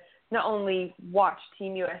to not only watch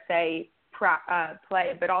Team USA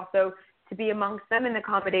play, but also to be amongst them in the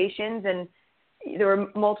accommodations. And there were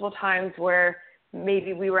multiple times where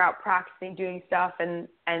maybe we were out practicing doing stuff and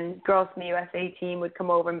girls from the USA team would come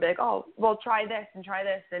over and be like, oh, well, try this and try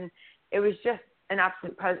this. And it was just an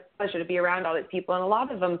absolute pleasure to be around all these people. And a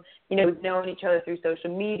lot of them, we've known each other through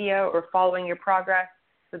social media or following your progress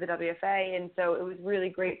with the WFA. And so it was really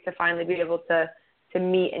great to finally be able to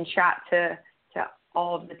meet and chat to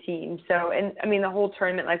all of the teams. So, and I mean, the whole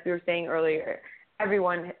tournament, like we were saying earlier,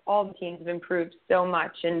 all the teams have improved so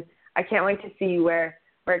much, and I can't wait to see where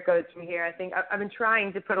where it goes from here. I think I've been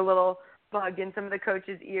trying to put a little bug in some of the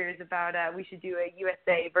coaches' ears about we should do a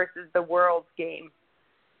USA versus the world game.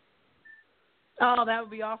 Oh, that would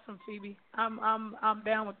be awesome, Phoebe. I'm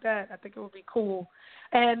down with that. I think it would be cool.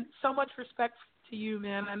 And so much respect to you,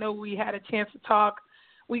 man. I know we had a chance to talk.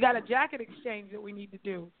 We got a jacket exchange that we need to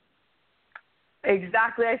do.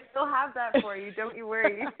 Exactly. I still have that for you. Don't you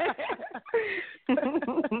worry.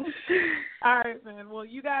 All right, man. Well,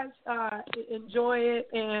 you guys enjoy it,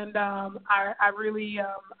 and I really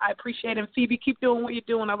I appreciate it. And Phoebe, keep doing what you're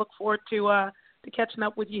doing. I look forward to catching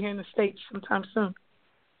up with you here in the States sometime soon.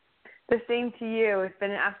 The same to you. It's been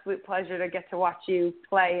an absolute pleasure to get to watch you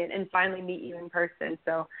play and finally meet you in person.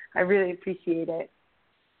 So I really appreciate it.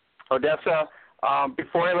 Odessa,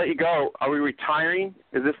 before I let you go, are we retiring?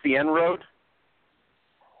 Is this the end road?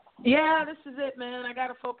 Yeah, this is it, man. I got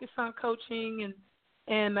to focus on coaching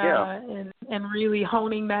and really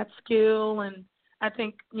honing that skill. And I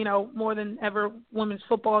think, more than ever, women's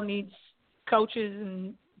football needs coaches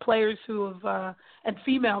and players who have and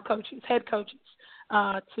female coaches, head coaches,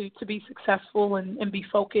 to be successful and be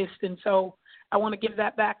focused. And so I want to give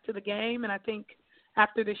that back to the game. And I think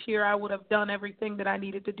after this year, I would have done everything that I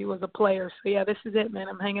needed to do as a player. So, yeah, this is it, man.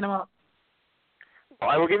 I'm hanging them up. Well,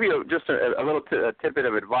 I will give you just a little tidbit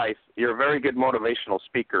of advice. You're a very good motivational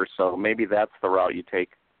speaker, so maybe that's the route you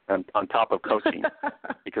take on top of coaching,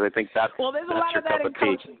 because I think that's well, there's a lot of that in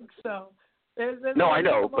coaching. So there's no, I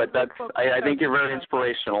know, but I think you're very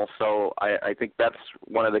inspirational. So I think that's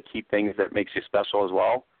one of the key things that makes you special as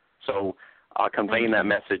well. So conveying that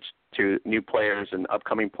message to new players and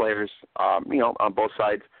upcoming players, on both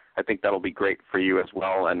sides, I think that'll be great for you as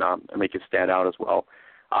well, and make you stand out as well.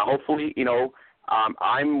 Hopefully,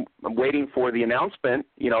 I'm waiting for the announcement.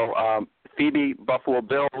 Phoebe, Buffalo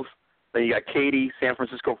Bills. Then you got Katie, San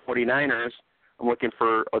Francisco 49ers. I'm looking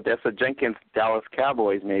for Odessa, Jenkins, Dallas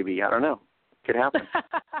Cowboys. Maybe, I don't know. Could happen.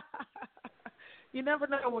 You never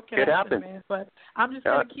know what could happen, man. But I'm just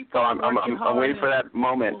going to keep on. So I'm waiting for that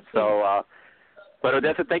moment. But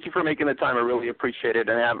Odessa, thank you for making the time. I really appreciate it,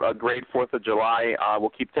 and have a great 4th of July. We'll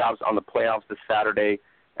keep tabs on the playoffs this Saturday.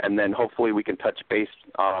 And then hopefully we can touch base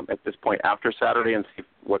at this point after Saturday and see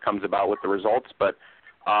what comes about with the results. But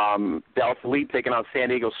Dallas Elite taking on San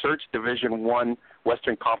Diego Surge, Division I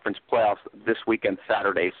Western Conference playoffs this weekend,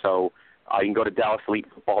 Saturday. So you can go to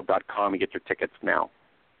DallasEliteFootball.com and get your tickets now.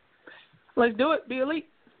 Let's do it. Be elite.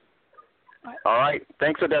 All right.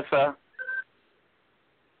 Thanks, Odessa.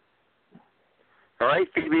 All right,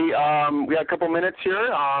 Phoebe, we got a couple minutes here.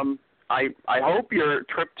 I hope your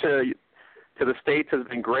trip to the States has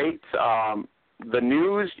been great. The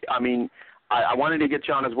news, I wanted to get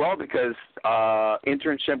you on as well because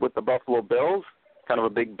internship with the Buffalo Bills, kind of a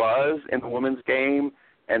big buzz in the women's game,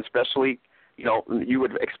 and especially, you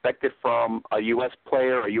would expect it from a U.S.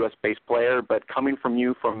 player, a U.S.-based player, but coming from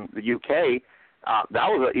you from the U.K., that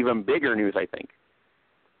was even bigger news, I think.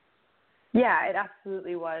 Yeah, it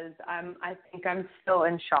absolutely was. I think I'm still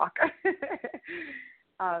in shock.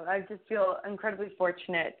 I just feel incredibly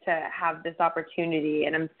fortunate to have this opportunity,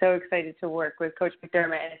 and I'm so excited to work with Coach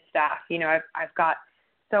McDermott and his staff. I've got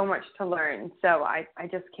so much to learn, so I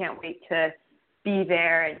just can't wait to be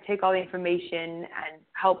there and take all the information and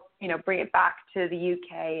help, bring it back to the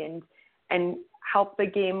UK and help the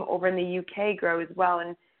game over in the UK grow as well,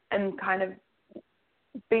 and kind of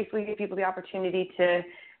basically give people the opportunity to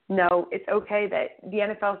know it's okay that the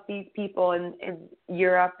NFL sees people in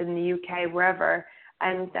Europe, in the UK, wherever,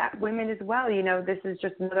 and that women as well, this is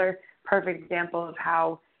just another perfect example of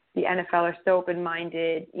how the NFL are so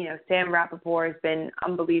open-minded. Sam Rappaport has been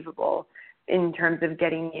unbelievable in terms of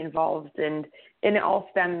getting me involved, and it all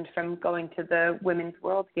stemmed from going to the Women's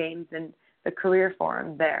World Games and the career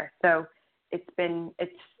forum there. So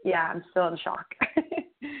I'm still in shock.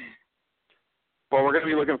 Well, we're going to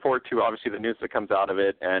be looking forward to, obviously, the news that comes out of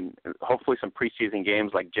it, and hopefully some preseason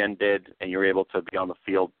games like Jen did, and you're able to be on the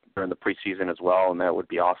field during the preseason as well, and that would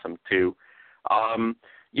be awesome, too.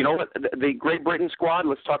 The Great Britain squad,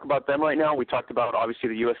 let's talk about them right now. We talked about, obviously,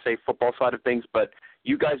 the USA football side of things, but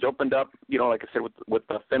you guys opened up, like I said, with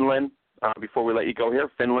Finland, before we let you go here,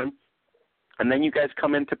 Finland, and then you guys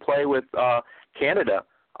come into play with Canada.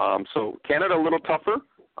 So Canada a little tougher,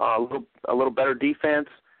 a little better defense.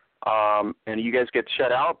 And you guys get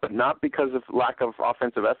shut out, but not because of lack of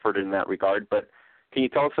offensive effort in that regard. But can you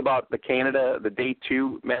tell us about the day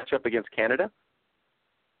 2 matchup against Canada?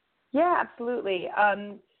 Yeah, absolutely.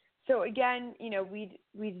 So again,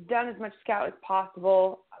 we've done as much scout as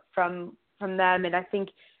possible from them, and I think,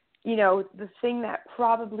 the thing that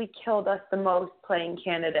probably killed us the most playing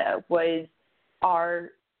Canada was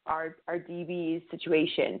our DB's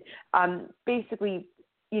situation. Basically,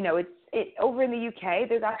 over in the UK,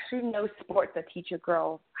 there's actually no sport that teach a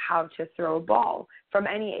girl how to throw a ball from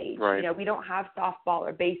any age. Right. We don't have softball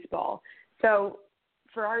or baseball. So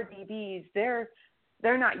for our DBs, they're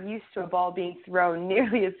not used to a ball being thrown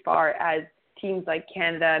nearly as far as teams like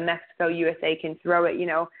Canada, Mexico, USA can throw it.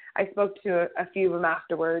 I spoke to a few of them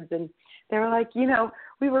afterwards, and they were like,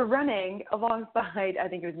 we were running alongside, I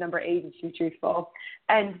think it was number 8, to be truthful,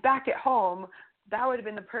 and back at home, that would have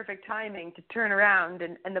been the perfect timing to turn around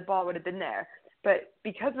and the ball would have been there. But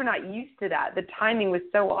because we're not used to that, the timing was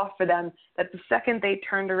so off for them that the second they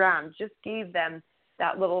turned around just gave them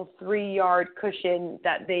that little 3-yard cushion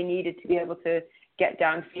that they needed to be able to get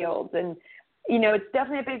downfield. And, it's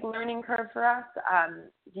definitely a big learning curve for us.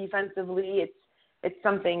 Defensively, it's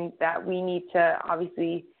something that we need to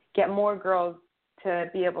obviously get more girls to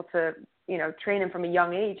be able to, train them from a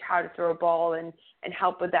young age how to throw a ball and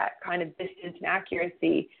help with that kind of distance and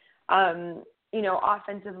accuracy.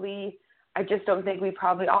 Offensively, I just don't think we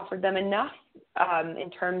probably offered them enough in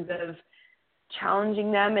terms of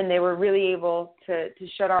challenging them, and they were really able to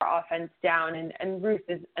shut our offense down. And Ruth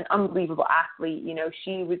is an unbelievable athlete.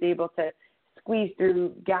 She was able to squeeze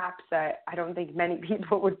through gaps that I don't think many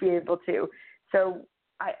people would be able to. So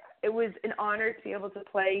it was an honor to be able to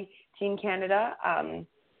play Team Canada.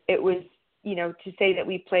 It was, to say that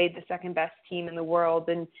we played the second best team in the world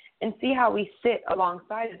and see how we sit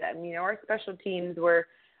alongside of them. Our special teams were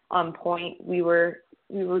on point. We were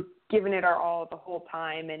giving it our all the whole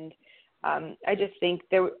time. And I just think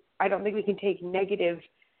I don't think we can take negative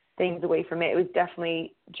things away from it. It was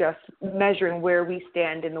definitely just measuring where we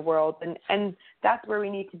stand in the world. And that's where we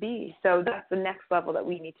need to be. So that's the next level that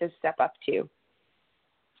we need to step up to.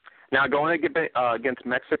 Now, going against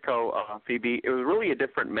Mexico, Phoebe, it was really a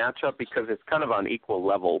different matchup because it's kind of on equal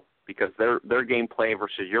level because their gameplay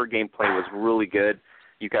versus your gameplay was really good.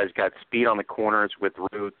 You guys got speed on the corners with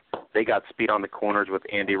Ruth. They got speed on the corners with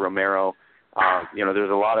Andy Romero. There's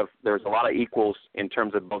a lot of equals in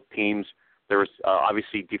terms of both teams. There was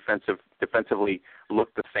obviously defensively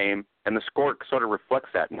looked the same, and the score sort of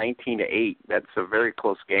reflects that 19-8. That's a very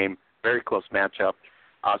close game, very close matchup.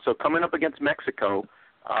 So coming up against Mexico.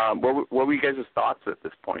 What were you guys' thoughts at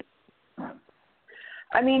this point?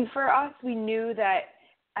 I mean, for us, we knew that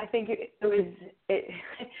I think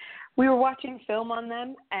we were watching film on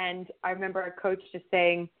them, and I remember our coach just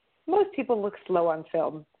saying, most people look slow on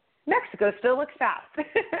film. Mexico still looks fast.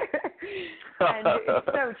 And it's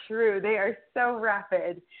so true. They are so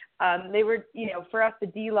rapid. They were, for us, the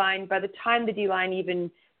D-line, by the time the D-line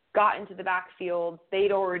even got into the backfield,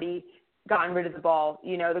 they'd already gotten rid of the ball.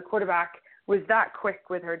 The quarterback was that quick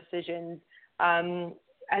with her decisions.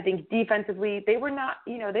 I think defensively, they were not,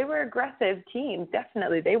 they were aggressive teams,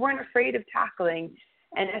 definitely. They weren't afraid of tackling.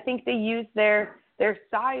 And I think they used their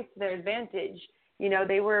size to their advantage.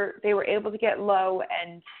 They were able to get low,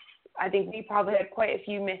 and I think we probably had quite a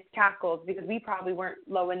few missed tackles because we probably weren't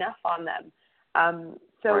low enough on them.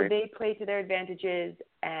 So right. They played to their advantages,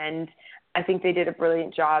 and I think they did a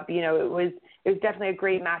brilliant job. It was definitely a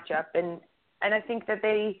great matchup, and I think that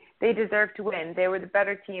they deserved to win. They were the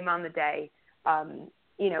better team on the day.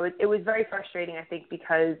 It was very frustrating, I think,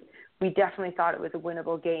 because we definitely thought it was a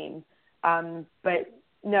winnable game. But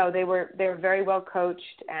no, they were very well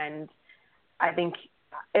coached, and I think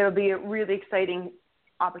it'll be a really exciting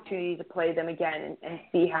opportunity to play them again and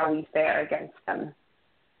see how we fare against them.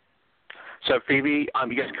 So, Phoebe,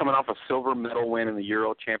 you guys coming off a silver medal win in the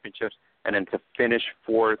Euro Championships, and then to finish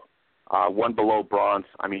fourth, one below bronze.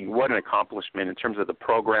 I mean, what an accomplishment in terms of the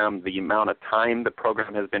program, the amount of time the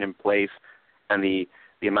program has been in place, and the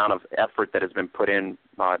amount of effort that has been put in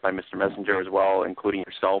by Mr. Messenger as well, including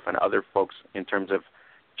yourself and other folks in terms of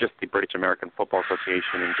just the British American Football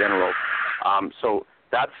Association in general. So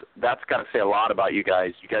that's got to say a lot about you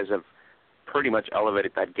guys. You guys have pretty much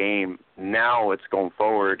elevated that game. Now it's going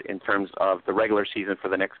forward in terms of the regular season for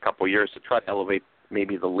the next couple of years to try to elevate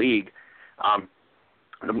maybe the league.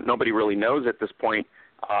 Nobody really knows at this point,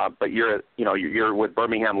 but you're with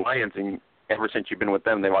Birmingham Lions, and ever since you've been with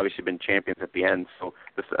them, they've obviously been champions at the end. So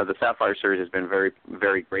the Sapphire Series has been very,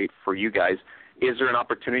 very great for you guys. Is there an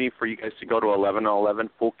opportunity for you guys to go to 11-on-11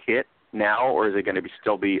 full kit now, or is it going to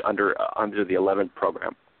still be under the 11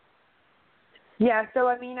 program? Yeah, so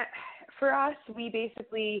I mean, for us, we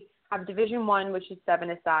basically have Division I, which is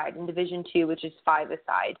 7 aside, and Division II, which is 5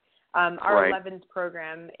 aside. Our right. 11th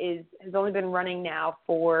program has only been running now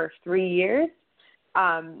for 3 years,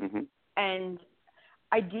 and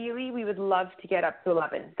ideally we would love to get up to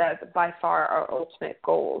 11. That's by far our ultimate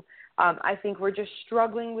goal. I think we're just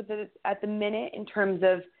struggling with it at the minute in terms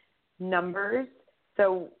of numbers.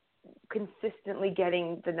 So consistently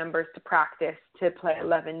getting the numbers to practice to play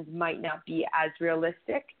 11s might not be as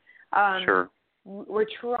realistic. Sure. We're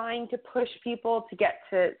trying to push people to get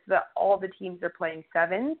to all the teams are playing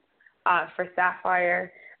 7s for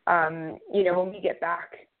Sapphire. When we get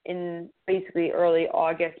back in basically early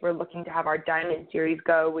August, we're looking to have our Diamond Series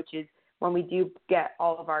go, which is when we do get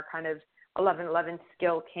all of our kind of 11-11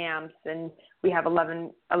 skill camps, and we have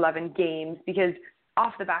 11 games, because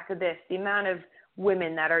off the back of this, the amount of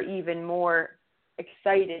women that are even more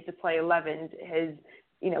excited to play 11s has,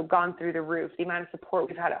 gone through the roof. The amount of support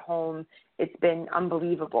we've had at home, it's been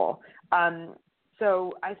unbelievable.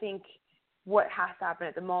 So I think what has to happen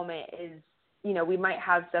at the moment is, we might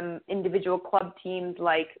have some individual club teams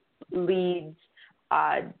like Leeds,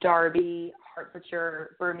 Derby,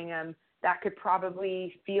 Hertfordshire, Birmingham, that could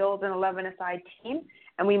probably field an 11-a-side team,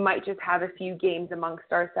 and we might just have a few games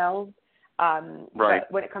amongst ourselves. Right.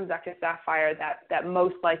 But when it comes back to Sapphire, that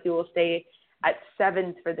most likely will stay at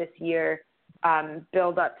 7s for this year,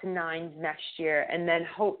 build up to 9s next year, and then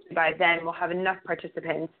hopefully by then we'll have enough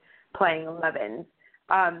participants playing 11s.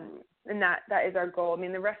 And that is our goal. I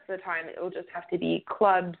mean, the rest of the time it will just have to be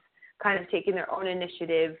clubs kind of taking their own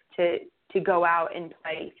initiative to go out and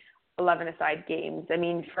play 11-a-side games. I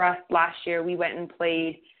mean, for us last year, we went and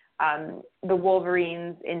played the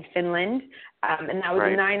Wolverines in Finland, and that was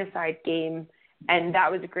right. a 9-a-side game, and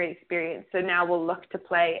that was a great experience. So now we'll look to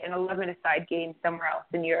play an 11-a-side game somewhere else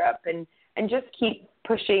in Europe, and just keep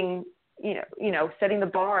pushing, setting the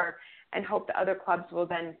bar, and hope that other clubs will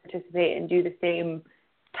then participate and do the same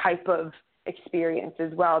type of experience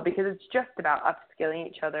as well, because it's just about upskilling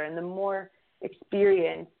each other, and the more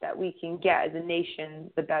experience that we can get as a nation,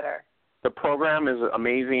 the better. The program is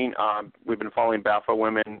amazing. We've been following BAFA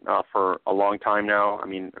women for a long time now. I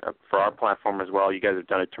mean, for our platform as well, you guys have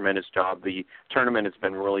done a tremendous job. The tournament has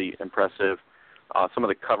been really impressive. Some of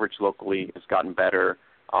the coverage locally has gotten better.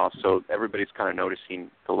 So everybody's kind of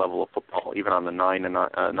noticing the level of football, even on the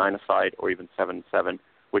 9-a-side or even 7-7,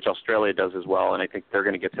 which Australia does as well. And I think they're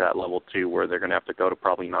going to get to that level too, where they're going to have to go to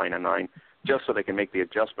probably 9-9, just so they can make the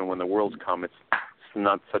adjustment when the Worlds come. It's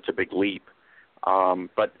not such a big leap.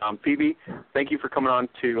 But Phoebe, thank you for coming on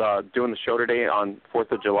to doing the show today on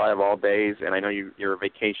 4th of July of all days. And I know you're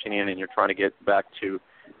vacationing and you're trying to get back to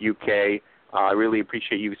UK. I really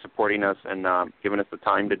appreciate you supporting us and giving us the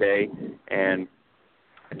time today. And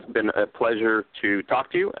it's been a pleasure to talk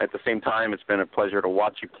to you. At the same time, it's been a pleasure to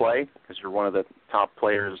watch you play, because you're one of the top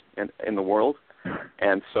players in the world.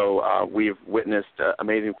 And so we've witnessed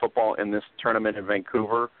amazing football in this tournament in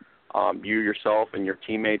Vancouver. You yourself and your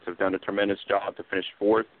teammates have done a tremendous job to finish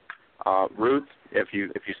 4th. Ruth, if you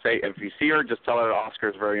see her, just tell her that Oscar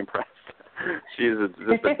is very impressed. She is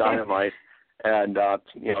just a dynamite. And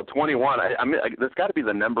 21. I mean, that's got to be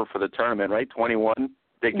the number for the tournament, right? 21.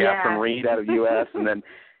 Big Catherine Reed out of U.S. and then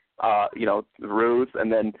Ruth,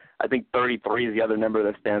 and then I think 33 is the other number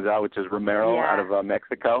that stands out, which is Romero out of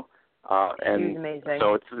Mexico. And amazing.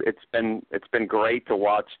 So it's been great to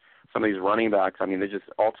watch some of these running backs. I mean, they're just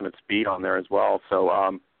ultimate speed on there as well.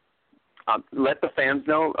 So let the fans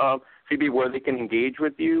know, Phoebe, where they can engage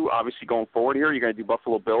with you. Obviously, going forward here, you're going to do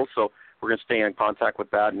Buffalo Bills, so we're going to stay in contact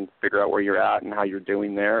with that and figure out where you're at and how you're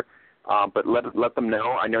doing there. But let them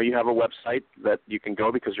know. I know you have a website that you can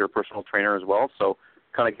go because you're a personal trainer as well. So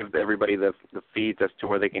kind of give everybody the feeds as to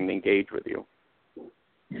where they can engage with you.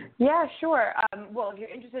 Yeah, sure. Well, if you're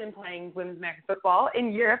interested in playing women's American football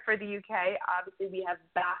in Europe or the UK, obviously we have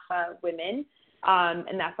BAFA Women,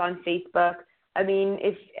 and that's on Facebook. I mean,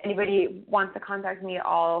 if anybody wants to contact me at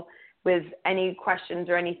all with any questions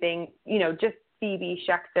or anything, just Phoebe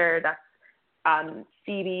Schecter. That's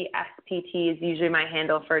Phoebe SPT is usually my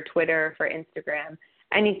handle for Twitter, for Instagram,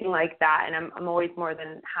 anything like that. And I'm always more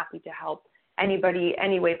than happy to help anybody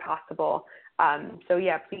any way possible. So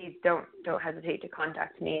yeah, please don't hesitate to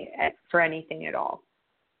contact me for anything at all.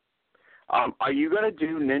 Are you going to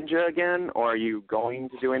do Ninja again, or are you going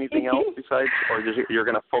to do anything else besides, or you're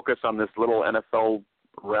going to focus on this little NFL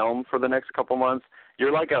realm for the next couple months?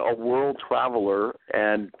 You're like a world traveler,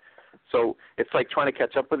 and so it's like trying to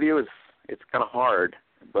catch up with you. It's kind of hard,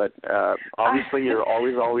 but obviously you're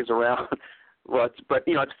always around. Well, but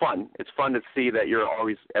it's fun. It's fun to see that you're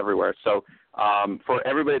always everywhere. So for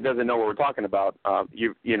everybody that doesn't know what we're talking about,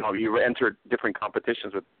 you entered different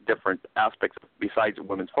competitions with different aspects besides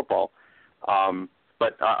women's football.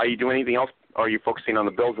 But are you doing anything else? Or are you focusing on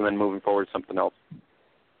the Bills and then moving forward to something else?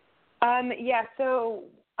 Yeah. So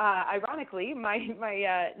ironically, my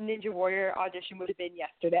Ninja Warrior audition would have been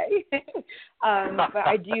yesterday. But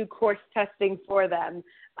I do course testing for them,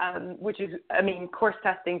 course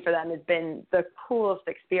testing for them has been the coolest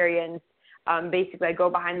experience. basically I go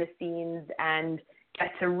behind the scenes and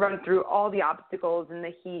get to run through all the obstacles and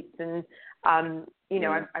the heats, and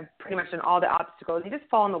I've pretty much done all the obstacles. You just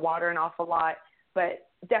fall in the water an awful lot, but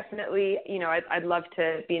definitely, I'd love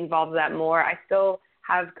to be involved with that more. I still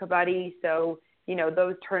have kabaddi, so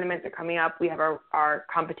those tournaments are coming up. We have our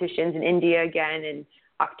competitions in India again in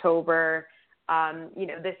October.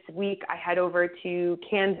 This week I head over to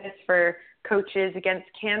Kansas for Coaches Against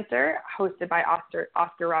Cancer, hosted by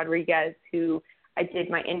Oscar Rodriguez, who I did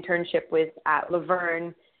my internship with at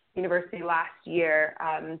Laverne University last year.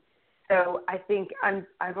 So I think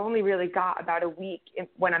I've only really got about a week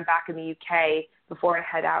when I'm back in the UK before I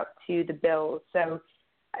head out to the Bills. So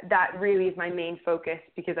that really is my main focus,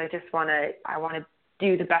 because I want to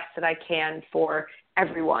do the best that I can for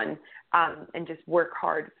everyone, and just work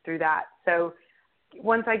hard through that. So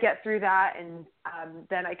once I get through that, and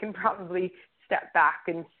then I can probably step back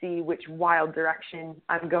and see which wild direction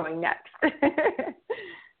I'm going next.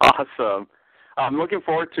 Awesome. I'm looking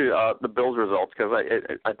forward to the Bills results, because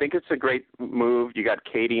I think it's a great move. You got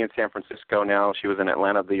Katie in San Francisco now. She was in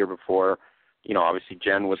Atlanta the year before. Obviously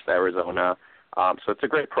Jen was to Arizona. So it's a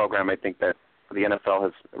great program, I think, that the NFL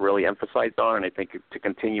has really emphasized on, and I think to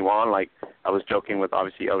continue on, like I was joking with,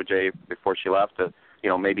 obviously, OJ before she left,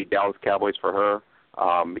 maybe Dallas Cowboys for her,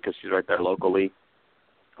 because she's right there locally.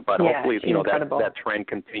 But hopefully, that trend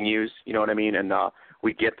continues, you know what I mean? And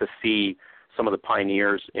we get to see some of the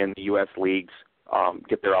pioneers in the U.S. leagues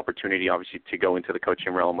get their opportunity, obviously, to go into the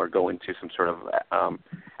coaching realm or go into some sort of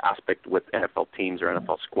aspect with NFL teams or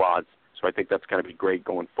NFL squads. So I think that's going to be great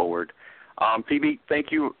going forward. Phoebe,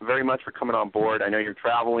 thank you very much for coming on board. I know you're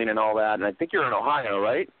traveling and all that, and I think you're in Ohio,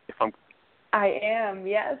 right? I am,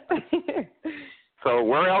 yes. So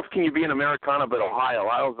where else can you be in Americana but Ohio?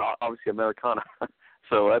 Ohio's obviously Americana.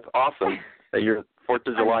 So that's awesome that you're 4th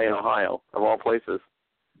of July in Ohio, of all places.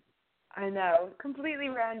 I know. Completely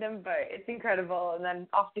random, but it's incredible. And then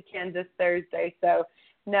off to Kansas Thursday. So,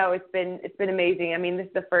 no, it's been amazing. I mean, this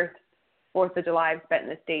is the first 4th of July I've spent in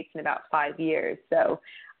the States in about 5 years. So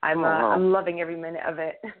I'm loving every minute of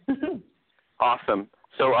it. Awesome.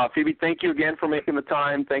 So, Phoebe, thank you again for making the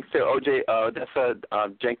time. Thanks to Odessa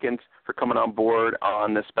Jenkins for coming on board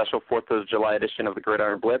on this special 4th of July edition of the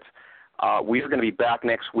Gridiron Blitz. We are going to be back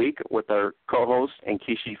next week with our co-hosts,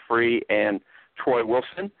 Nkishi Free and Troy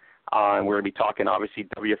Wilson. And we're going to be talking, obviously,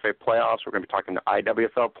 WFA playoffs. We're going to be talking the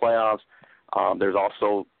IWFL playoffs. There's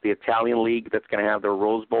also the Italian League that's going to have their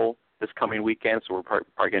Rose Bowl this coming weekend, so we're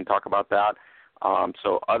probably going to talk about that.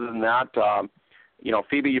 So other than that,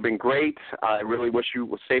 Phoebe, you've been great. I really wish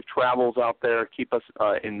you safe travels out there. Keep us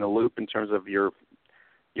in the loop in terms of your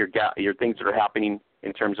things that are happening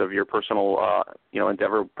in terms of your personal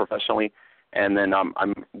endeavor professionally. And then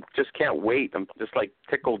I'm just can't wait. I'm just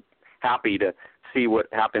tickled happy to see what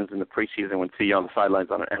happens in the preseason and see you on the sidelines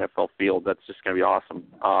on an NFL field. That's just going to be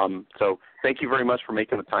awesome. So thank you very much for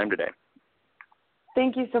making the time today.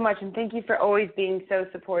 Thank you so much, and thank you for always being so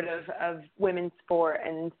supportive of women's sport.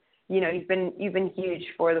 And you've been huge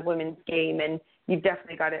for the women's game, and you've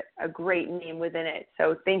definitely got a great name within it.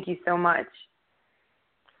 So thank you so much.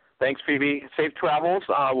 Thanks, Phoebe. Safe travels.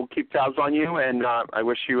 We'll keep tabs on you, and I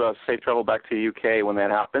wish you a safe travel back to the UK when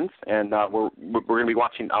that happens. And we're going to be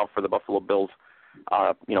watching out for the Buffalo Bills,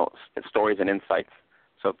 stories and insights.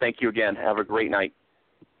 So thank you again. Have a great night.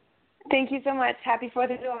 Thank you so much. Happy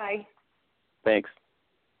 4th of July. Thanks.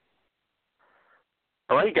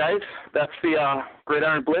 All right, guys, that's the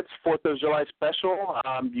Gridiron Blitz 4th of July special.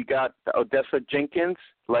 You got Odessa Jenkins,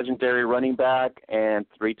 legendary running back and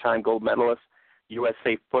 3-time gold medalist,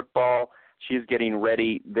 USA football. She's getting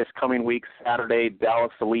ready this coming week, Saturday,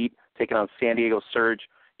 Dallas Elite, taking on San Diego Surge.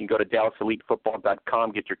 You can go to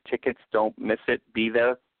DallasEliteFootball.com, get your tickets. Don't miss it. Be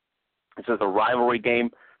there. This is a rivalry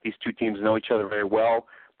game. These two teams know each other very well.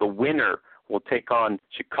 The winner will take on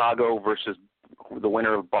Chicago versus the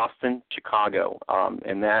winner of Boston, Chicago.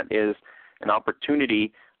 And that is an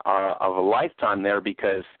opportunity of a lifetime there,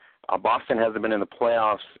 because Boston hasn't been in the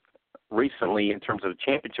playoffs recently in terms of the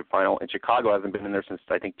championship final, and Chicago hasn't been in there since,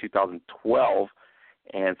 I think, 2012,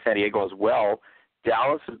 and San Diego as well.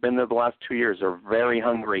 Dallas has been there the last 2 years. They're very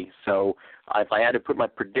hungry. So if I had to put my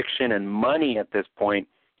prediction and money at this point,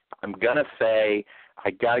 I'm going to say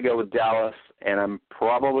I got to go with Dallas, and I'm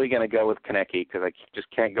probably going to go with Konecki, because I just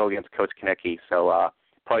can't go against Coach Konecki. So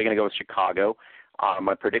probably going to go with Chicago.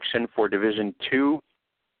 My prediction for Division II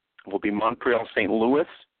will be Montreal St. Louis.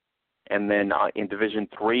 And then in Division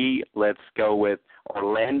III, let's go with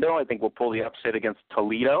Orlando. I think we'll pull the upset against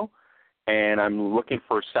Toledo. And I'm looking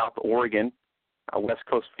for South Oregon, a West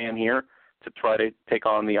Coast fan here, to try to take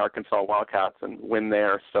on the Arkansas Wildcats and win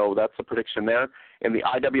there. So that's the prediction there. In the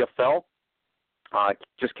IWFL,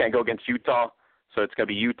 just can't go against Utah, so it's going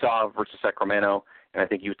to be Utah versus Sacramento, and I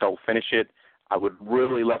think Utah will finish it. I would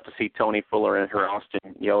really love to see Tony Fuller and her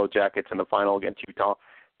Austin Yellow Jackets in the final against Utah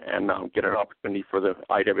and get an opportunity for the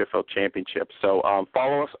IWFL championship. So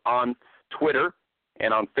follow us on Twitter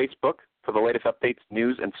and on Facebook for the latest updates,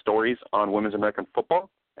 news, and stories on women's American football.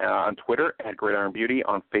 On Twitter at Gridiron Beauty,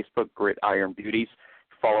 on Facebook, Gridiron Beauties.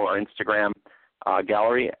 Follow our Instagram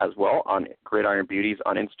gallery as well on Gridiron Beauties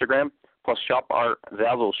on Instagram. Plus shop our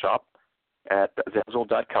Zazzle shop at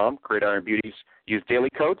Zazzle.com, Gridiron Beauties. Use daily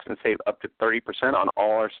codes and save up to 30% on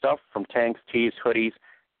all our stuff from tanks, tees, hoodies,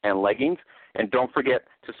 and leggings. And don't forget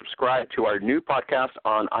to subscribe to our new podcast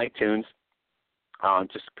on iTunes.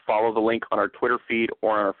 Just follow the link on our Twitter feed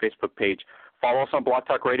or on our Facebook page. Follow us on Blog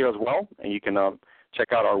Talk Radio as well, and you can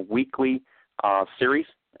check out our weekly series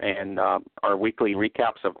and our weekly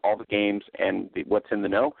recaps of all the games and what's in the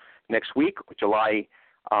know. Next week, July,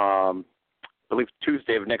 I believe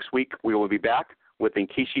Tuesday of next week, we will be back with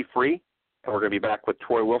Nkishi Free, and we're going to be back with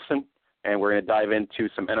Troy Wilson, and we're going to dive into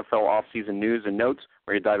some NFL offseason news and notes.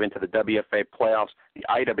 We're going to dive into the WFA playoffs, the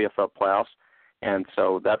IWFL playoffs, and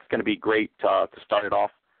so that's going to be great to start it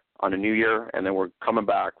off on a new year, and then we're coming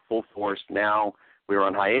back full force now. We were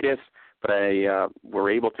on hiatus, but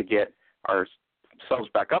we're able to get ourselves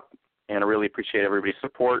back up, and I really appreciate everybody's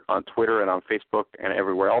support on Twitter and on Facebook and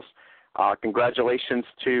everywhere else. Congratulations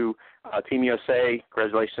to Team USA.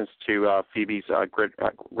 Congratulations to Phoebe's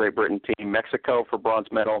Great Britain team. Mexico for bronze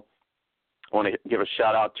medal. I want to give a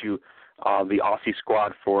shout-out to the Aussie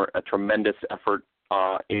squad for a tremendous effort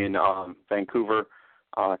in Vancouver.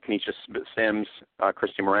 Kenesha Sims,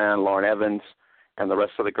 Christy Moran, Lauren Evans, and the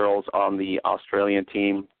rest of the girls on the Australian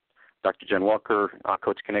team, Dr. Jen Walker,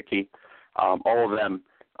 Coach Kanecki, all of them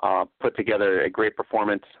put together a great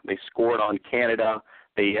performance. They scored on Canada.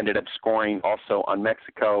 They ended up scoring also on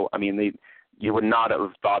Mexico. I mean, you would not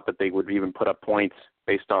have thought that they would even put up points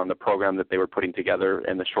based on the program that they were putting together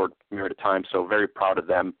in the short period of time. So very proud of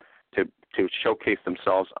them to showcase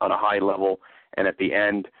themselves on a high level. And at the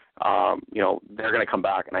end, they're going to come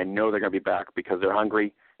back, and I know they're going to be back because they're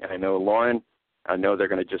hungry. And I know Lauren, I know they're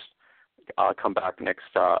going to just come back next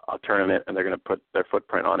tournament, and they're going to put their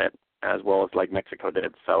footprint on it as well as like Mexico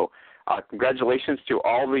did. So congratulations to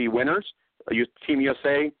all the winners. Team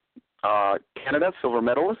USA, Canada, silver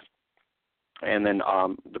medalist. And then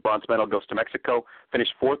the bronze medal goes to Mexico.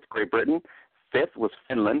 Finished fourth, Great Britain. Fifth was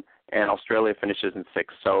Finland, and Australia finishes in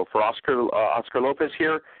sixth. So for Oscar Lopez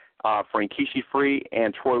here, for Nkishi Free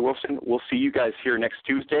and Troy Wilson, we'll see you guys here next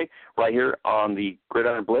Tuesday right here on the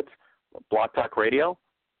Gridiron Blitz, Blog Talk Radio.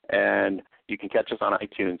 And you can catch us on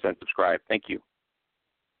iTunes and subscribe. Thank you.